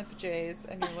 You're in the pajamas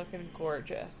and you're looking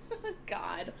gorgeous.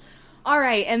 God. All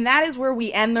right, and that is where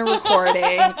we end the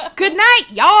recording. Good night,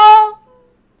 y'all.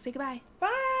 Say goodbye.